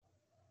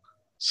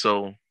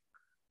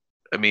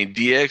I mean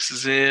DX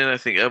is in, I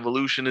think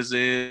Evolution is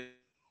in.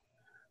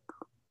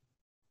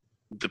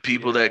 The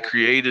people that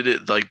created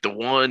it, like the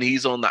one,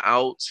 he's on the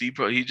outs. He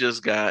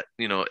just got,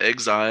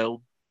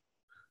 exiled.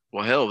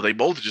 Well, hell, they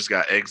both just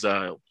got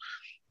exiled.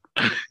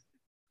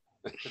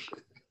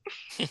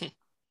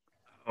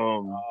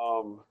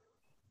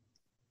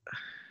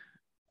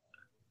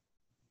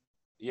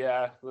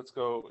 Yeah, let's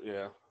go.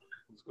 Yeah,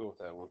 let's go with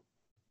that one.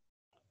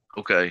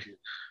 Okay.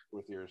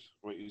 With yours,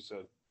 what you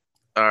said.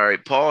 All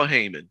right, Paul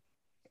Heyman.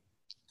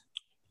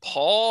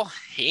 Paul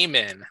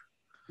Heyman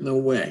No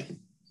way.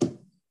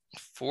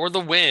 for the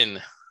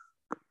win.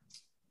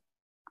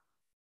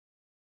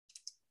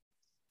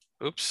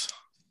 Oops.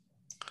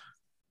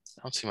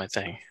 I don't see my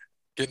thing.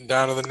 Getting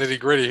down to the nitty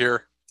gritty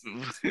here.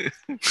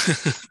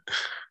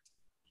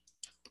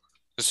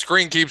 The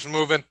screen keeps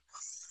moving.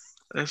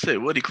 I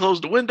said, what? He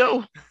closed the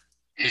window?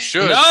 You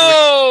should. No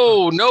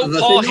I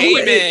Paul was like, no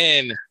way.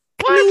 Heyman.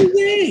 No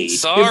way.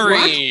 If Rock-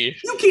 Sorry.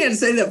 you can't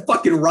say that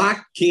fucking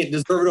Rock can't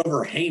deserve it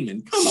over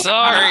Heyman. Come on.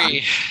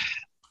 Sorry.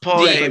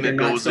 Paul Yeah, like they're Heyman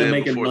not goes still in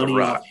making before The money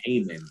Rock. off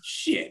Heyman.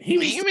 Shit.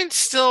 Heyman's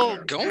still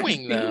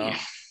going though.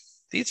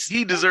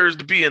 He deserves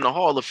to be in the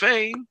Hall of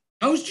Fame.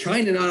 How's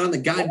China not on the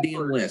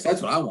goddamn list?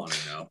 That's what I want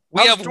to know.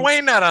 We How's have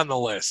Dwayne not on the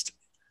list?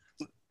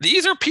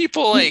 these are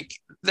people like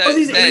that. Are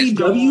these that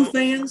AEW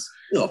fans?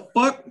 The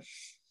fuck?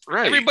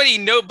 Right. everybody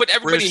but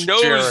everybody Chris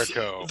knows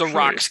Jericho. The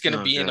Rock's going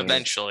to Oh, be in God.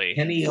 eventually.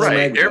 Kenny Right.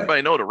 Omega.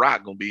 Everybody know The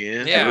Rock gonna be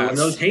in. Yeah. Everyone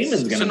knows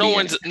Heyman's gonna So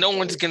be no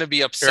one's going to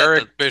be upset.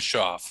 Eric That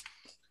Bischoff.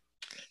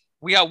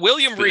 we got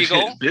William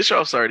Regal.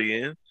 Bischoff's already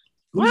in.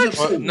 Who's What?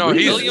 upset with No,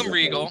 he's- William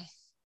Regal.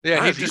 Yeah,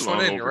 Why he is just long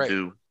went in. You're right.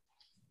 overdue?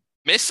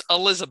 Miss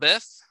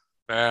Elizabeth.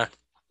 Nah.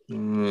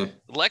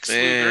 Lex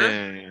Luger.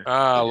 Man. Lex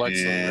Yeah,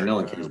 Luger. no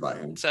one cares about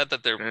him. Sad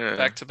that they're Yeah.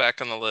 back to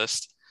back on the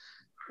list.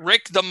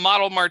 Rick the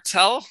Model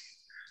Martel.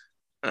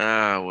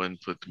 I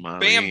wouldn't put the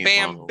Bam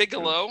Bam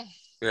Bigelow.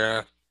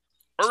 Yeah.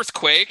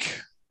 Earthquake.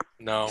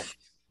 No.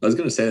 I was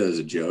gonna say that as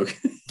a joke.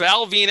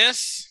 Val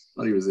Venus.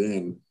 Thought he was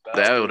in.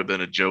 That would have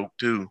been a joke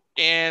too.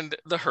 And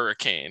the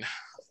Hurricane.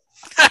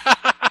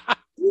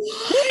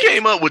 Who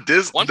came up with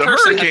this? One The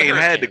person had the Hurricane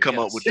had to Hurricane, come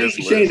up yes. with Shane, this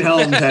Shane list.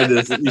 Helms had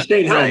this.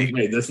 Shane Right. Helms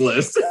made this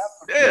list.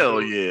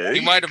 Hell yeah. He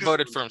might have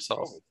voted for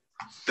himself,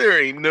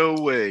 There ain't no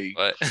way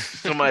but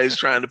somebody's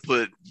trying to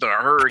put the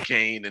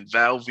Hurricane and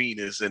Val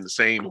Venus in the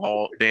same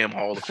Hall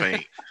of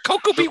Fame.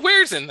 Coco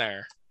Beware's in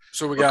there.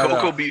 So we But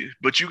got.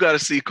 but you got to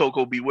see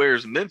Coco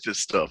Beware's Memphis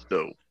stuff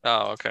though.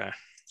 Oh, okay.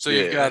 so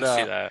you yeah, I got.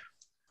 see that.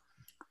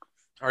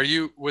 Are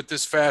you with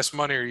this fast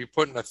money? Are you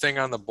putting a thing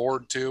on the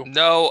board too?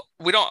 No,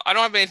 we don't. I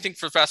don't have anything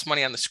for fast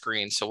money on the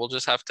screen, so we'll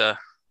just have to.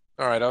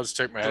 All right, I'll just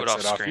take my Do it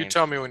headset off off. You screen.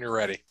 tell me when you're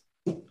ready.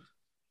 All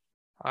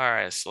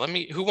right. So let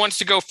me. Who wants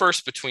to go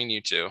first between you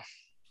two?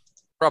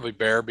 Probably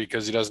Bear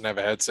because he doesn't have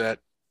a headset.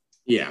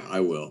 Yeah, I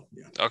will.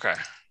 Yeah. Okay.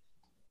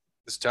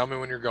 Just tell me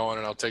when you're going,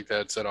 and I'll take the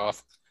headset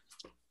off.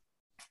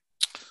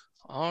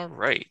 All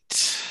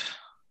right.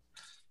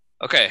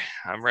 Okay,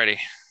 I'm ready.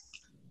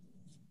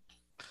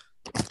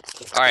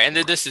 All right, and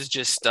then this is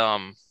just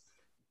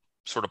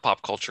sort of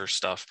pop culture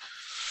stuff.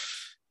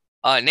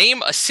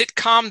 Name a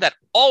sitcom that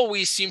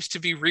always seems to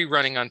be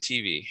rerunning on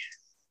TV.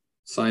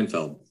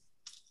 Seinfeld.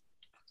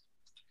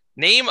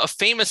 Name a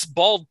famous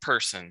bald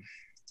person.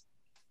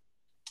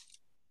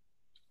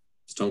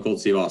 Stone Cold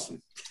Steve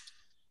Austin.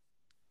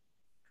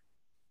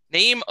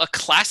 Name a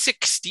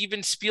classic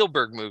Steven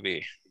Spielberg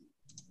movie.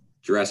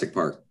 Jurassic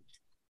Park.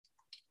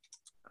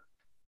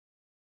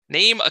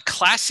 Name a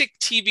classic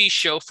TV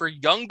show for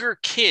younger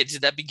kids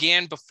that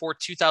began before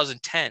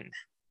 2010.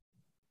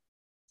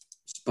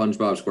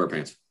 SpongeBob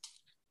SquarePants.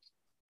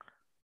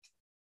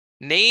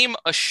 Name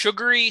a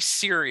sugary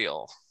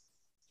cereal.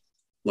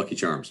 Lucky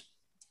Charms.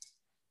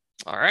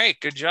 All right,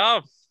 good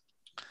job.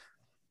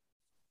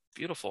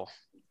 Beautiful.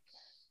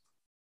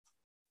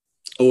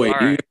 Oh wait, All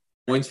do you right. get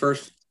points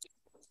first?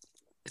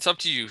 It's up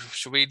to you.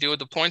 Should we deal with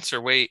the points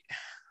or wait?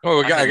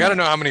 Oh, I got to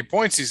know how many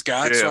points he's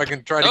got, so Yeah. I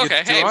can try to Okay.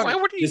 get to Hey, 200.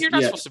 what are you, Just- you're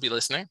not yeah. supposed to be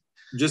listening.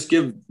 Just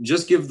give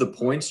the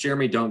points,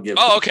 Jeremy. Don't give.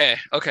 Oh, okay.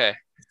 Okay.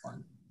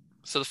 Fine.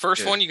 So the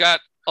first Yeah. one you got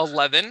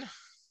 11.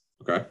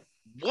 Okay.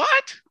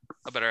 What?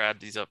 I better add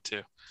these up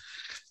too.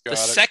 Got The it.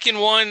 second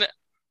one,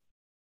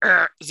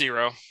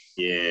 0.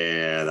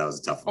 Yeah, that was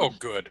a tough Oh, one.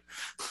 good.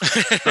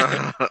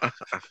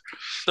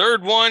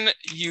 Third one,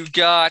 you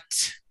got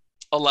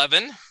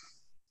 11.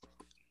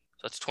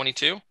 That's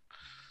 22.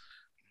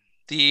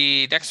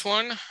 The next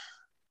one,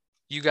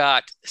 you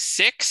got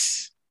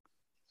 6.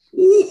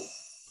 Ooh.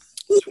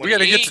 We got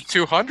to get to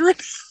 200.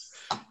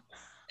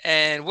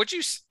 And would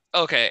you?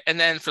 Okay, and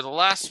then for the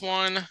last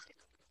one,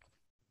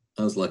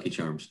 That was Lucky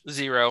Charms.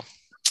 0.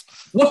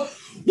 What?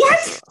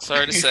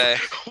 Sorry to say,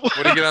 What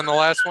did you get on the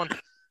last one?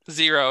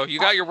 0. You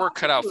got your work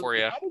cut out for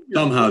you. How did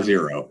your Somehow brother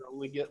 0.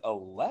 Only get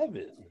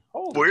 11.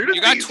 Holy Where did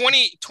You got these-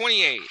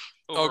 28.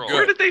 Oh, overall. good.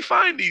 Where did they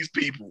find these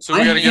people? So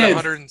we got to get had-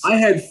 100. I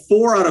had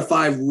 4 out of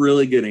 5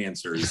 really good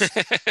answers.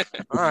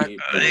 All right.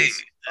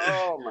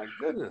 Oh my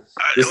goodness.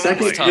 The Oh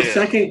second, my the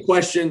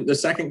God.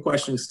 second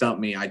question stumped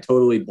me. I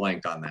totally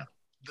blanked on that.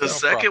 The No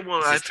second problem.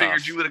 one, This I is figured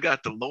tough. you would have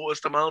got the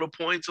lowest amount of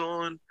points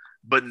on,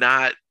 but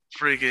not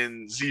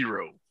friggin'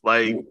 0.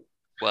 Like,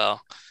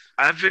 Well,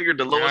 I figured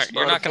the lowest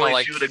you're amount not of gonna points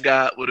like- you would have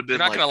got would have you're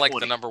been not gonna like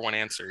 20. the number one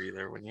answer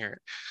either when you hear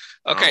it.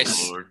 Okay.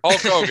 Oh, Lord.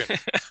 Hulk Hogan.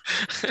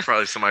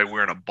 Probably somebody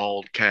wearing a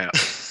bald cap.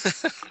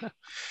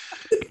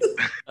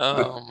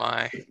 Oh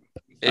my.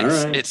 All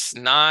right. It's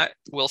not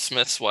Will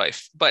Smith's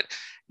wife, but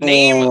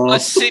name Aw. a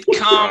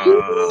sitcom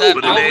that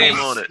Put a name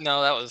always. on it.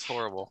 No, that was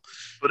horrible.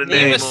 Put a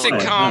Name name a on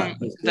it.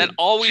 sitcom that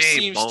always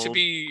Shame, seems to Bone.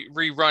 be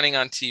rerunning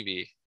on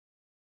TV.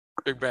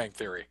 Big Bang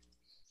Theory.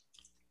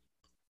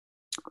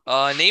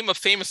 Name a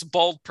famous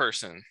bald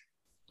person.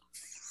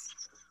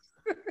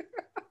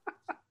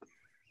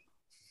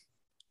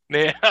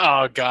 Yeah.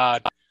 Oh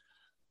God.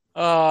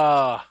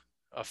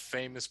 A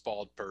famous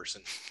bald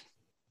person.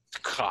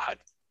 God.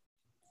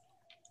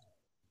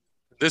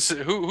 This is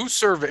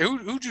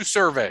who'd you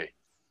survey?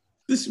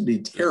 This would be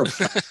terrible.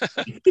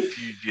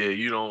 Yeah,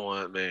 you don't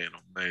want, man. Oh,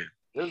 man.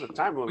 There's a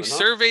time limit. We huh?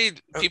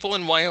 surveyed people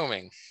in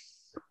Wyoming.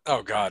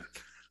 Oh God.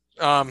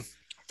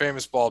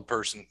 Famous bald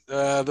person.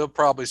 They'll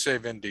probably say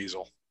Vin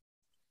Diesel.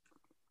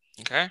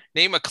 Okay.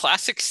 Name a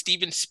classic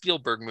Steven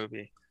Spielberg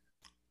movie.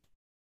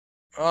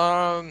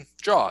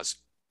 Jaws.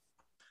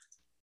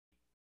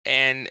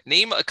 And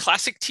name a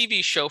classic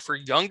TV show for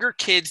younger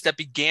kids that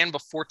began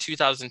before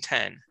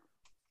 2010.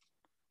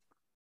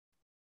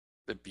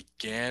 That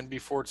began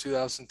before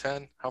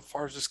 2010. How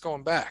far is this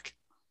going back?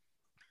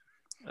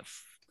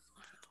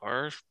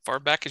 Far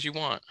back as you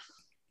want.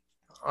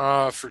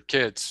 For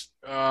kids.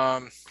 Paw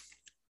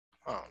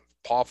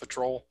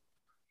Patrol.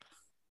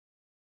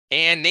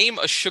 And name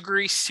a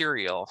sugary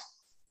cereal.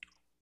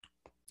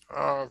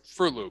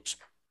 Fruit Loops.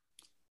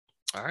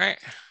 All right.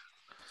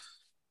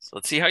 So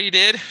let's see how you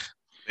did.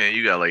 Man,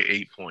 you got like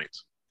 8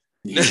 points.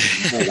 You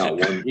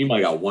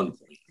might got 1 point.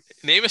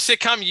 Name a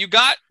sitcom. You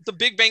got the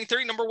Big Bang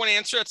Theory number one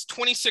answer. That's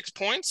 26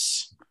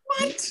 points.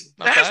 What?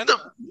 Not That's bad. the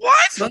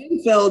what?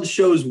 Seinfeld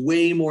shows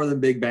way more than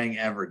Big Bang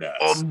ever does.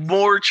 On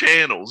more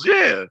channels,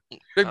 yeah.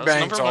 Big That was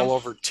Bang's number all one.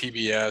 over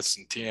TBS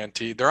and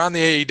TNT. They're on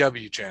the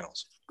AEW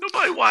channels.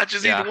 Nobody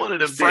watches Yeah. either one of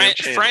them damn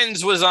channels.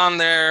 Friends was on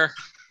there.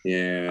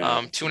 Yeah.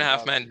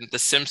 2.5 Men, The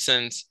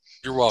Simpsons.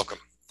 You're welcome.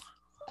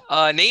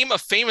 Name a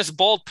famous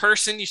bald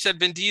person. You said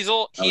Vin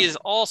Diesel. He Oh. is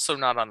also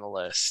not on the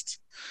list.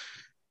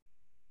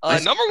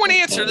 Nice. Number one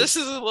answer. This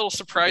is a little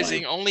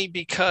surprising, only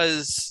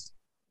because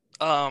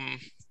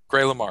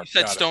Gray Lamar. you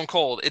said Got it. Stone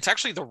Cold. It's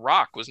actually The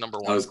Rock was number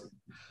I one. was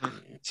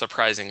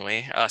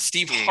Surprisingly,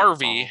 Steve Yeah.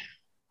 Harvey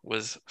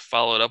was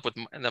followed up with,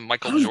 and then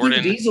Michael How's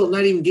Jordan. Vin Diesel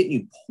not even getting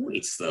you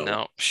points though?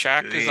 No,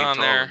 Shaq He is ain't on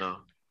tall there. enough.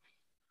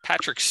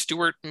 Patrick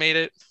Stewart made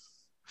it.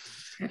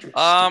 Patrick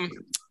Um,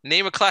 Stewart.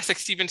 Name a classic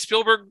Steven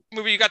Spielberg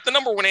movie. You got the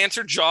number one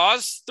answer,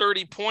 Jaws,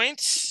 30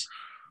 points.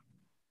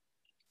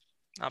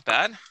 Not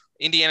bad.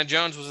 Indiana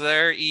Jones was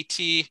there.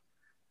 E.T.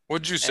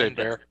 What'd you say, and-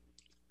 Bear?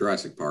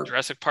 Jurassic Park.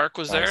 Jurassic Park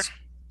was there. Nice.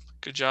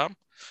 Good job.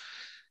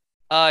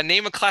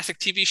 Name a classic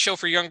TV show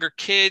for younger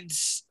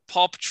kids.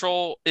 Paw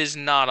Patrol is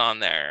not on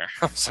there.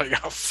 I was like, I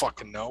don't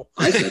fucking know.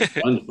 I said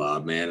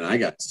SpongeBob, man, and I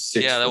got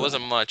 6. Yeah, that for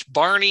wasn't much.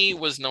 Barney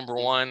was number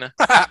one.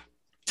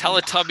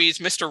 Teletubbies,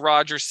 Mr.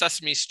 Rogers,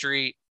 Sesame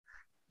Street,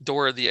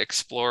 Dora the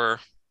Explorer.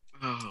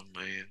 Oh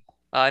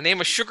man.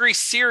 Name a sugary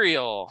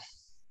cereal.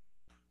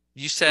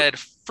 You said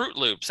Fruit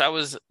Loops. That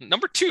was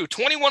number 2.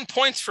 21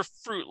 points for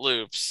Fruit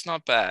Loops.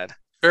 Not bad.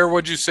 Bear,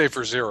 what'd you say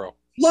for 0?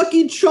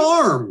 Lucky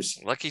Charms.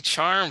 Lucky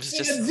Charms. I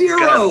Just got 0.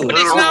 but it's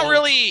Literal- not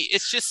really.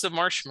 It's just the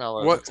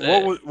marshmallow. What That's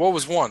it. what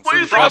was one? What do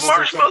you Fruit think Pebbles or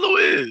marshmallow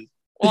is?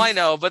 Well, I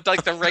know, but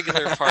like the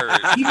regular part.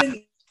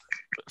 Even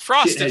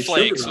Frosted has sugar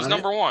Flakes on was it.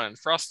 number 1.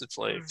 Frosted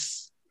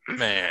Flakes, something?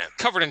 Man.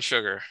 covered in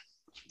sugar.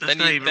 That's Then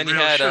not you even then you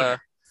real had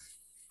sugar.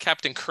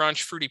 Captain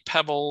Crunch, Fruity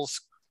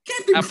Pebbles.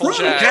 Captain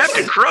Applejack. Crunch.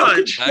 Captain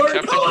Crunch.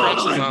 Captain Come Crunch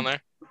was on. on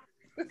there.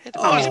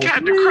 Oh, it's Oh,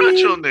 Captain man.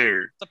 Crunch on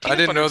there. The I peanut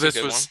didn't know butter's a this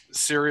good was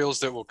cereals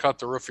that will cut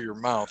the roof of your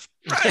mouth.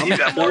 Right, you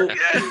got more.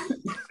 Yeah.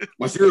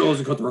 My cereal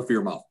doesn't cut the roof of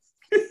your mouth.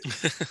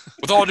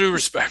 With all due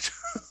respect.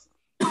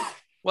 one.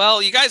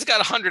 Well, you guys got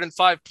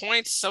 105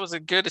 points. That was a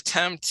good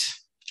attempt.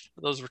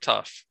 Those were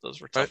tough.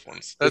 Those were tough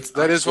ones.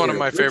 That is one of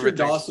my Richard favorite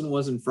things. Dawson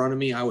was in front of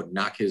me, I would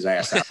knock his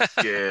ass out.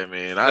 Yeah,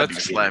 man. I'd be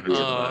That's- slapping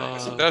Uh,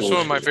 somebody. That's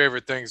one of my Bullshit.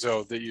 favorite things,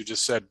 though, that you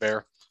just said,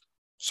 Bear.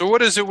 So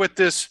what is it with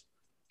this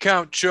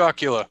Count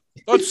Chocula.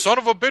 That son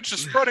of a bitch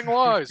is spreading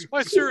lies.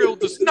 My cereal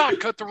does not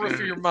cut the roof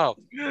of your mouth.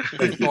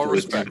 With all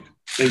respect.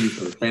 Thank you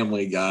for the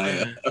Family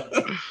Guy.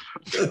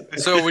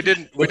 So we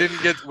didn't win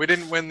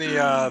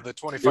the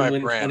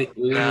 25 grand.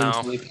 We No.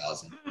 won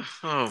 20,000.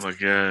 Oh my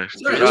gosh.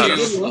 It was Dude, a I'd good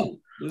have, run.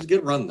 It was a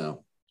good run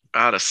though.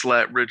 I'd have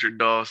slapped Richard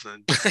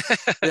Dawson.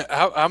 Yeah,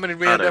 how many did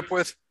we end up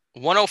with?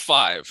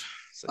 105.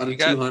 So Out you of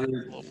got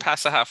 200.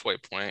 past the halfway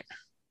point.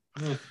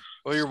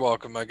 Well, you're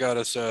welcome. I got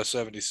us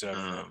 77.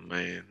 Oh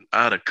man,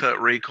 I'd have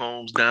cut Ray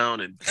Combs down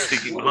and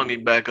hung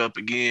him back up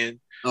again.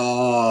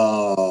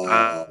 Oh.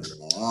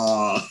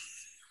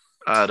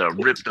 I'd have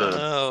ripped a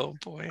Oh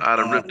boy.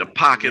 a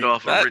pocket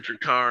off That- of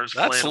Richard Carr's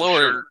That's flannel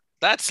lower. shirt.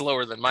 That's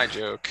lower than my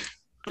joke.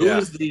 Who Yeah.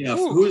 was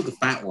the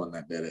fat one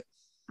that did it?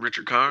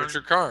 Richard Carr.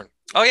 Richard Karn.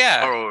 Oh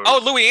yeah. Or-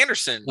 Oh, Louis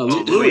Anderson. No,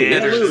 Louis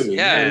Anderson.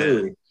 Yeah.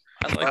 Louis.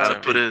 I like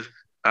I'd that.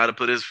 have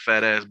put his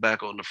fat ass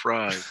back on the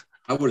fries.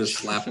 I would have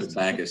slapped the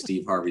back of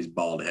Steve Harvey's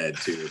bald head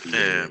too. If he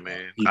Yeah, did.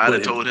 man. He I'd put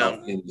have told himself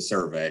him. in the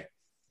survey.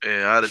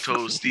 Yeah, I'd have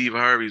told Steve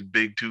Harvey's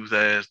big tooth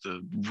ass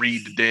to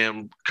read the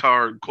damn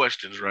card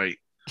questions right.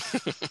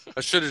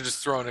 I should have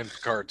just thrown in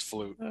Picard's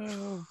flute.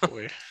 Oh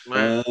boy.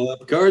 Man,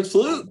 Cards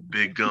flute.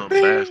 big gum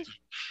bastard.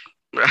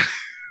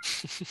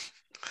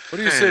 What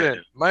do you sit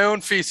in? My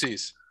own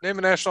feces. Name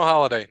a national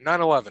holiday.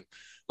 9/11.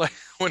 Like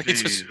when he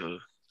just Jesus.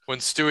 when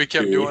Stewie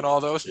kept Stewie. doing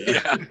all those.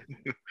 Yeah.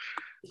 Yeah.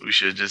 We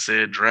should have just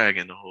said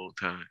dragon the whole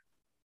time.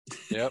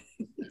 Yep.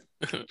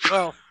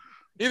 Well,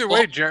 either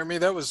way, Jeremy,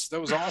 that was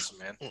awesome,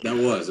 man. That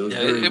was. It was, Yeah,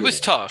 very it was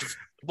good. tough.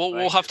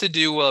 We'll have to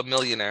do a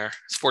millionaire,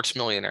 sports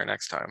millionaire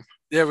next time.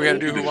 Yeah, we got to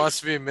do Who Wants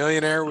to Be a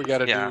Millionaire. We got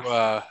to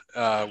Yeah.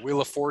 do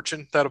Wheel of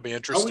Fortune. That'll be Oh,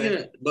 interesting.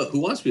 yeah. But Who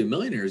Wants to Be a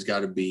Millionaire has got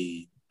to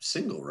be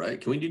single, right?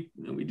 Can we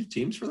do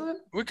teams for that?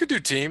 We could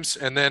do teams,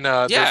 and then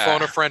Yeah. their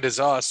phone a friend is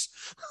us.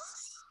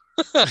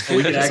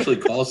 We could actually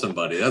call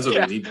somebody. That's what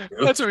Yeah. we need to do.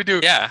 That's what we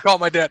do. Yeah. Call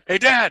my dad. Hey,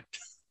 Dad.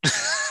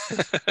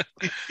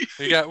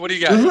 You got what do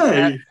you got?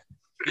 Hey.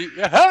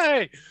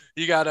 Hey.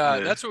 You got Yeah.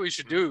 that's what we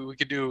should do. We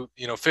could do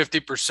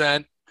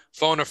 50%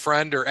 phone a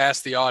friend or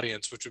ask the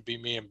audience, which would be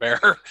me and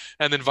Bear,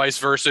 and then vice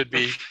versa, it'd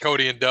be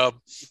Cody and Dub.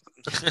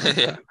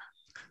 Yeah.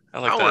 I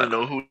like I want to that.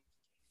 know who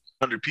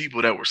 100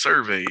 people that were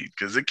surveyed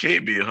because it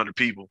can't be 100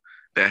 people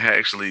that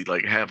actually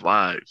like have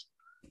lives.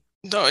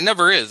 No, it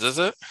never is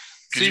it?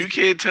 Because you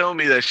can't tell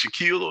me that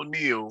Shaquille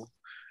O'Neal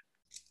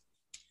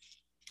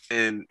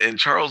and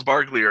Charles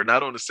Barkley are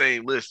not on the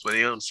same list when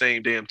they're on the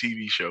same damn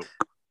TV show.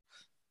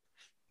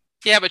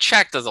 Yeah, but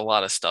Shaq does a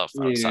lot of stuff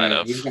outside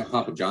of. He's got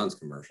Papa John's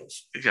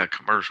commercials. They got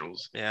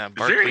commercials. Yeah, Is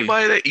there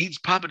anybody that eats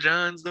Papa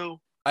John's though?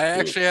 I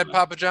actually had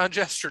Papa John's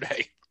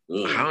yesterday.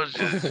 Ugh.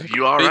 How's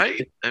you all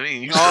right? I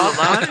mean, you still Oh,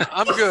 alive?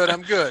 I'm good.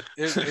 I'm good.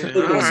 All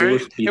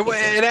right.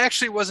 It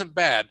actually wasn't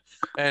bad,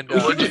 and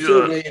What'd We you should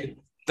do? survey-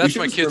 that's we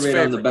my should kid's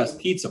survey on the favorite. best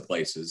pizza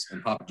places,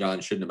 and Papa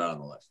John's shouldn't have been on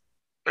the list.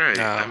 All right.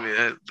 No. I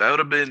mean, that would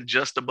have been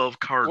just above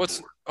cardboard.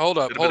 What's hold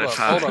up, Could've been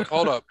hold a up, tie.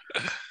 hold up.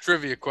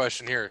 Trivia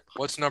question here.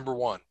 What's number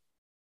one?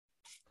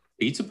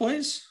 Pizza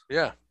place?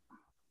 Yeah,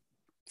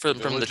 from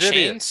the Village Idiot.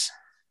 chains.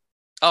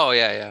 Oh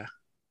yeah.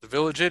 the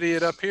Village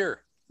Idiot up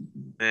here.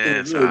 Yeah,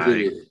 it's all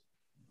right.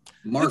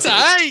 Marcos. It's all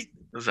right.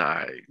 It's all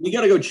right. You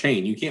got to go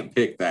chain. You can't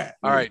pick that.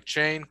 All right,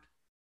 chain.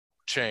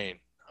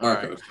 All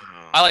right. Marcos.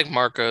 I like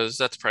Marco's.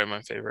 That's probably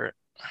my favorite.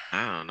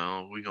 I don't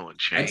know. We going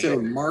I'd say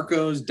chain.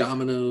 Marcos,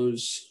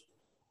 Domino's,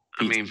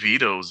 I mean,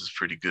 Vito's is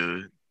pretty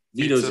good.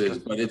 Vito's Pizza. is,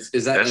 but is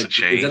that That's a like,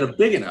 chain. is that a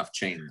big enough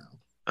chain though?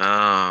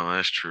 Oh,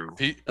 that's true. That's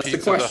the Pizza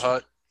the question.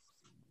 Hut.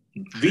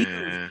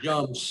 Yeah.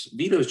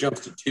 Vito's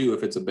jumps to 2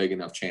 if it's a big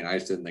enough chain. I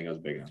just didn't think it was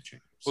a big enough chain.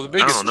 Well, the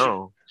I biggest don't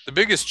know. the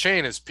biggest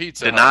chain is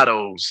Pizza Hut.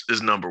 Donato's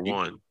is number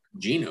one.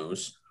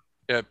 Geno's.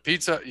 Yeah,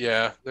 Pizza.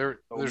 Yeah, there's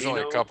only a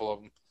Domino's? couple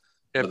of them.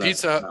 Yeah, But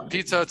that's not-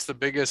 Pizza Hut's the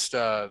biggest.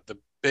 The Yeah,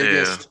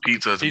 biggest.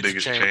 pizza's the pizza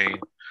biggest chain. chain.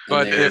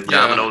 But And they- if,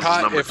 Domino's Co-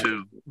 is number if-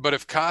 2. But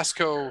if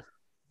Costco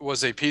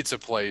was a pizza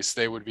place,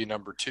 they would be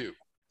number 2.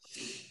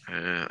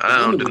 Yeah, I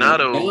don't know.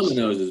 Donato's.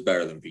 Domino's is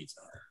better than Pizza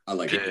Hut. I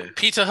like it. Yeah.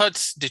 Pizza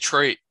Hut's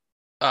Detroit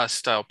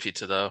style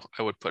pizza though.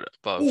 I would put it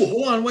above. Oh,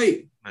 hold on,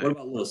 wait. What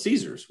about Little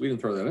Caesars? We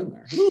didn't throw that in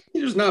there. Little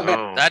Caesars not bad.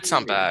 Oh, That's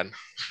not bad.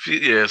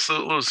 yeah, so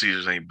Little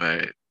Caesars ain't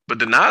bad. But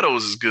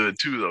Donato's is good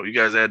too, though. You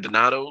guys had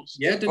Donato's?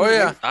 Yeah. Oh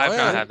yeah, I've oh,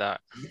 not yeah. had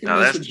that. Now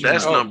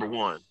that's Oh. number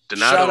one.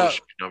 Shout out- Donato's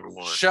should be number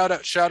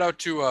one. Shout out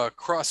to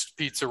Crust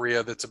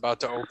Pizzeria that's about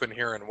to open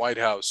here in White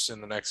House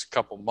in the next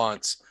couple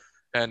months,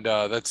 and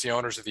that's the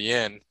owners of the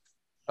inn.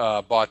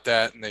 Bought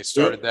that and they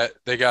started that.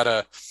 They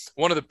got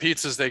one of the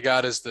pizzas they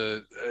got is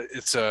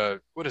it's a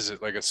what is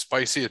it, like a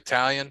spicy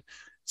Italian?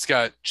 It's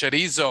got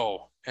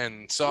chorizo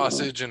and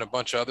sausage and a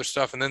bunch of other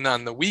stuff. And then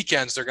on the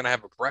weekends they're gonna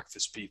have a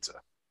breakfast pizza.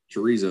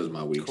 Chorizo's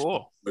my weak spot.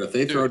 Cool. But if they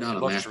Dude, throw down a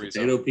love mashed chorizo.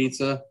 potato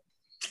pizza,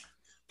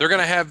 They're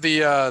gonna have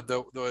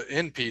the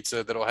inn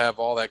pizza that'll have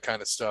all that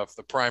kind of stuff,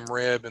 the prime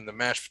rib and the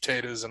mashed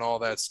potatoes and all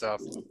that stuff.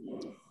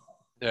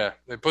 Yeah,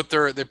 they put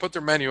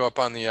their menu up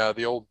on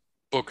the old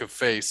book of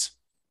face.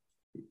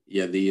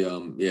 yeah,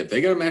 if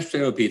they got a mashed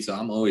potato pizza,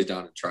 I'm always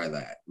down to try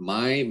that.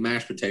 My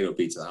mashed potato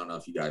pizza, I don't know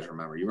if you guys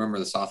remember. You remember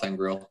the South End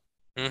Grill?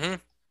 Mm-hmm.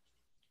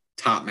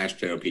 Top mashed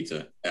potato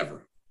pizza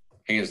ever,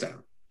 hands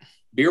down.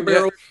 Beer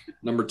Barrel,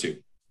 number 2.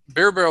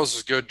 Beer Barrels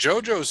is good.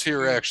 JoJo's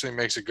here actually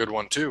makes a good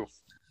one too.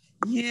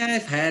 Yeah,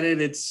 I've had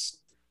it. It's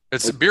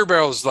Beer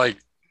Barrel's like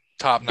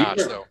top notch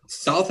though.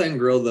 South End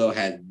Grill though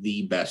had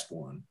the best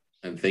one.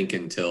 I think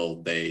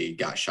until they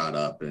got shot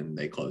up and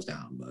they closed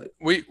down. But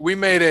we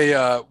made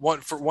a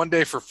one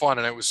day for fun,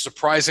 and it was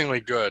surprisingly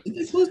good. did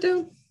they close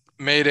down?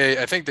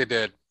 I think they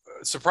did.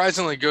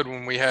 Surprisingly good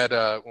when we had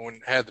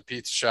the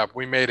pizza shop.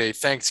 We made a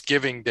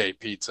Thanksgiving Day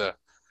pizza,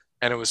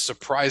 and it was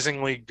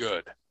surprisingly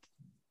good.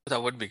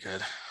 That would be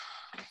good.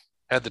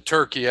 Had the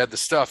turkey, had the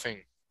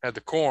stuffing, had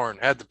the corn,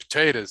 had the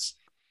potatoes,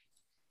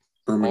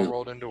 all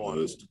rolled into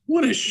one.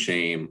 What a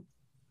shame.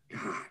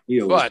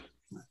 God, But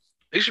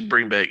they should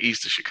bring back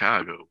East of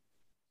Chicago.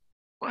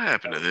 What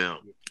happened to them?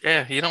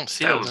 Yeah, you don't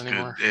see That those was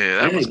anymore. good.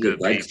 Yeah, that was good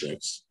pizza.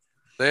 breadsticks.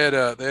 they had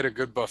a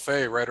good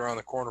buffet right around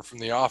the corner from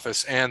the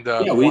office, and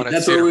Yeah, one at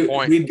that's where Cedar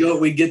Point.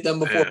 we'd get them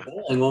before Yeah.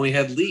 bowling when we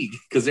had league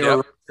because they Yep.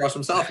 were across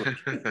from Southwood.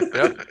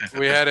 Yep,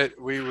 we had it.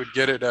 We would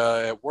get it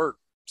at work.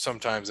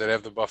 Sometimes they'd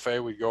have the buffet.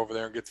 We'd go over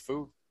there and get the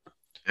food.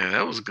 Yeah,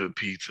 that was good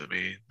pizza,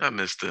 man. I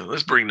missed them.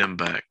 Let's bring them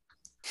back.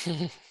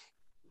 Bring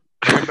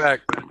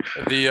back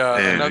the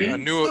a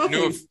man.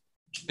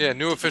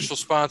 new official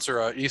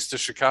sponsor, East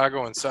of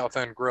Chicago and South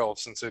End Grill,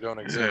 since they don't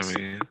Yeah, exist.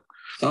 man.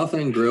 South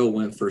End Grill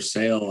went for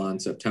sale on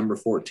September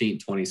 14,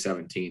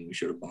 2017. We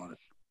should have bought it.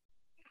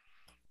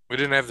 We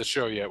didn't have the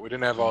show yet. We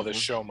didn't have all this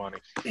show money.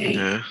 Dang,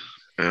 Yeah.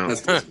 Yeah.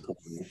 that's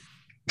disappointing.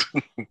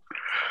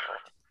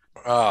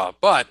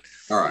 But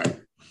All right.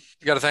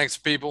 you got to thank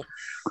some people.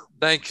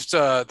 Thanks,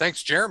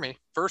 Jeremy.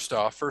 First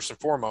and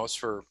foremost,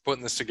 for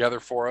putting this together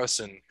for us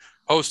and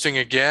hosting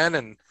again.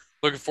 And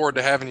looking forward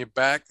to having you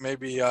back.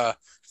 Maybe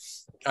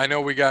I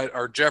know we got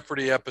our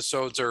Jeopardy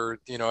episodes, or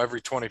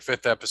every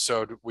 25th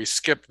episode. We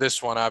skipped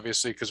this one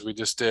obviously because we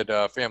just did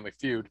Family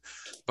Feud.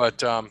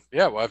 But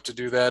yeah, we'll have to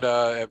do that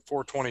at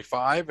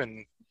 425,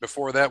 and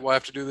before that, we'll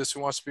have to do this Who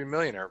Wants to Be a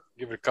Millionaire.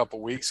 Give it a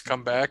couple weeks,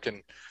 come back,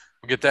 and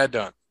we'll get that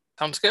done.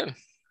 Sounds good.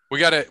 But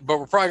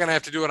we're probably gonna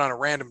have to do it on a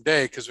random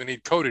day because we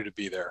need Cody to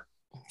be there.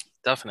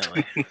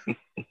 Definitely.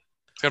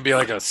 It's gonna be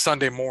like a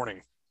Sunday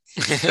morning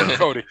for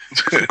Cody.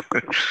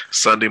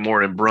 Sunday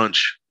morning brunch.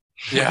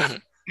 Yeah,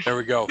 there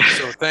we go.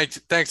 So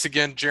thanks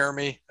again,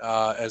 Jeremy.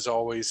 As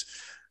always,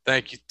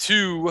 thank you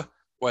to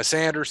Wes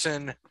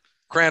Anderson,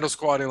 Crandall's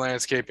Quality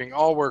Landscaping,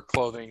 All Work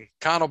Clothing,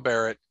 Connell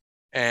Barrett,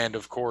 and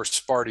of course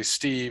Sparty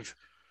Steve.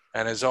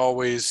 And as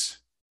always,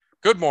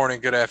 good morning,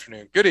 good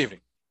afternoon, good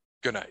evening,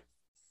 good night.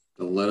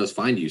 Don't let us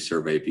find you,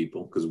 survey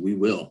people, because we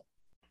will.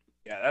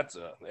 Yeah, that's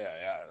I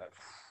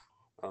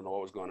don't know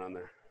what was going on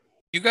there.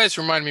 You guys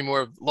remind me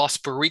more of Los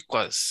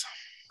Boricuas.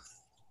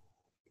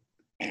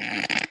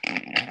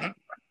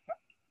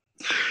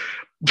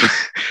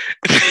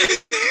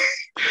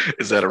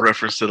 Is that a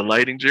reference to the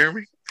lighting,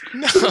 Jeremy?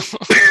 No.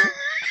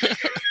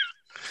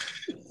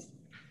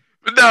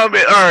 But no,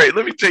 man. All right,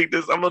 let me take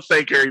this. I'm gonna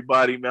thank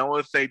everybody, man. I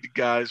want to thank the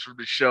guys from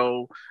the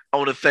show. I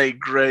want to thank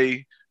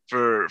Gray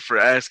for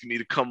asking me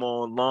to come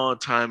on a long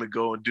time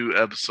ago and do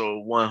episode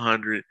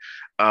 100.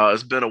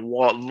 It's been a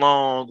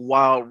long,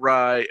 wild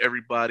ride,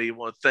 everybody. I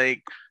want to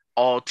thank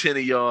all 10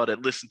 of y'all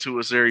that listen to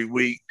us every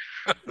week.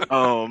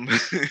 I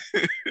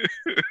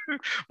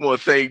want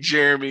to thank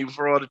Jeremy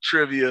for all the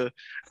trivia,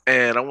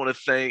 and I want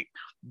to thank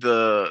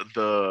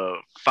the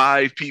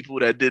 5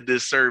 people that did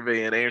this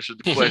survey and answered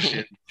the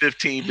question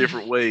 15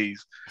 different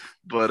ways.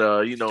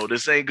 But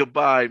this ain't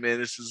goodbye, man.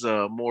 This is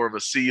more of a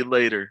see you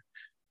later.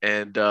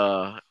 And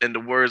in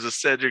the words of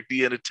Cedric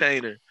the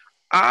Entertainer,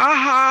 I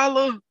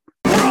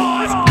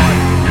holla.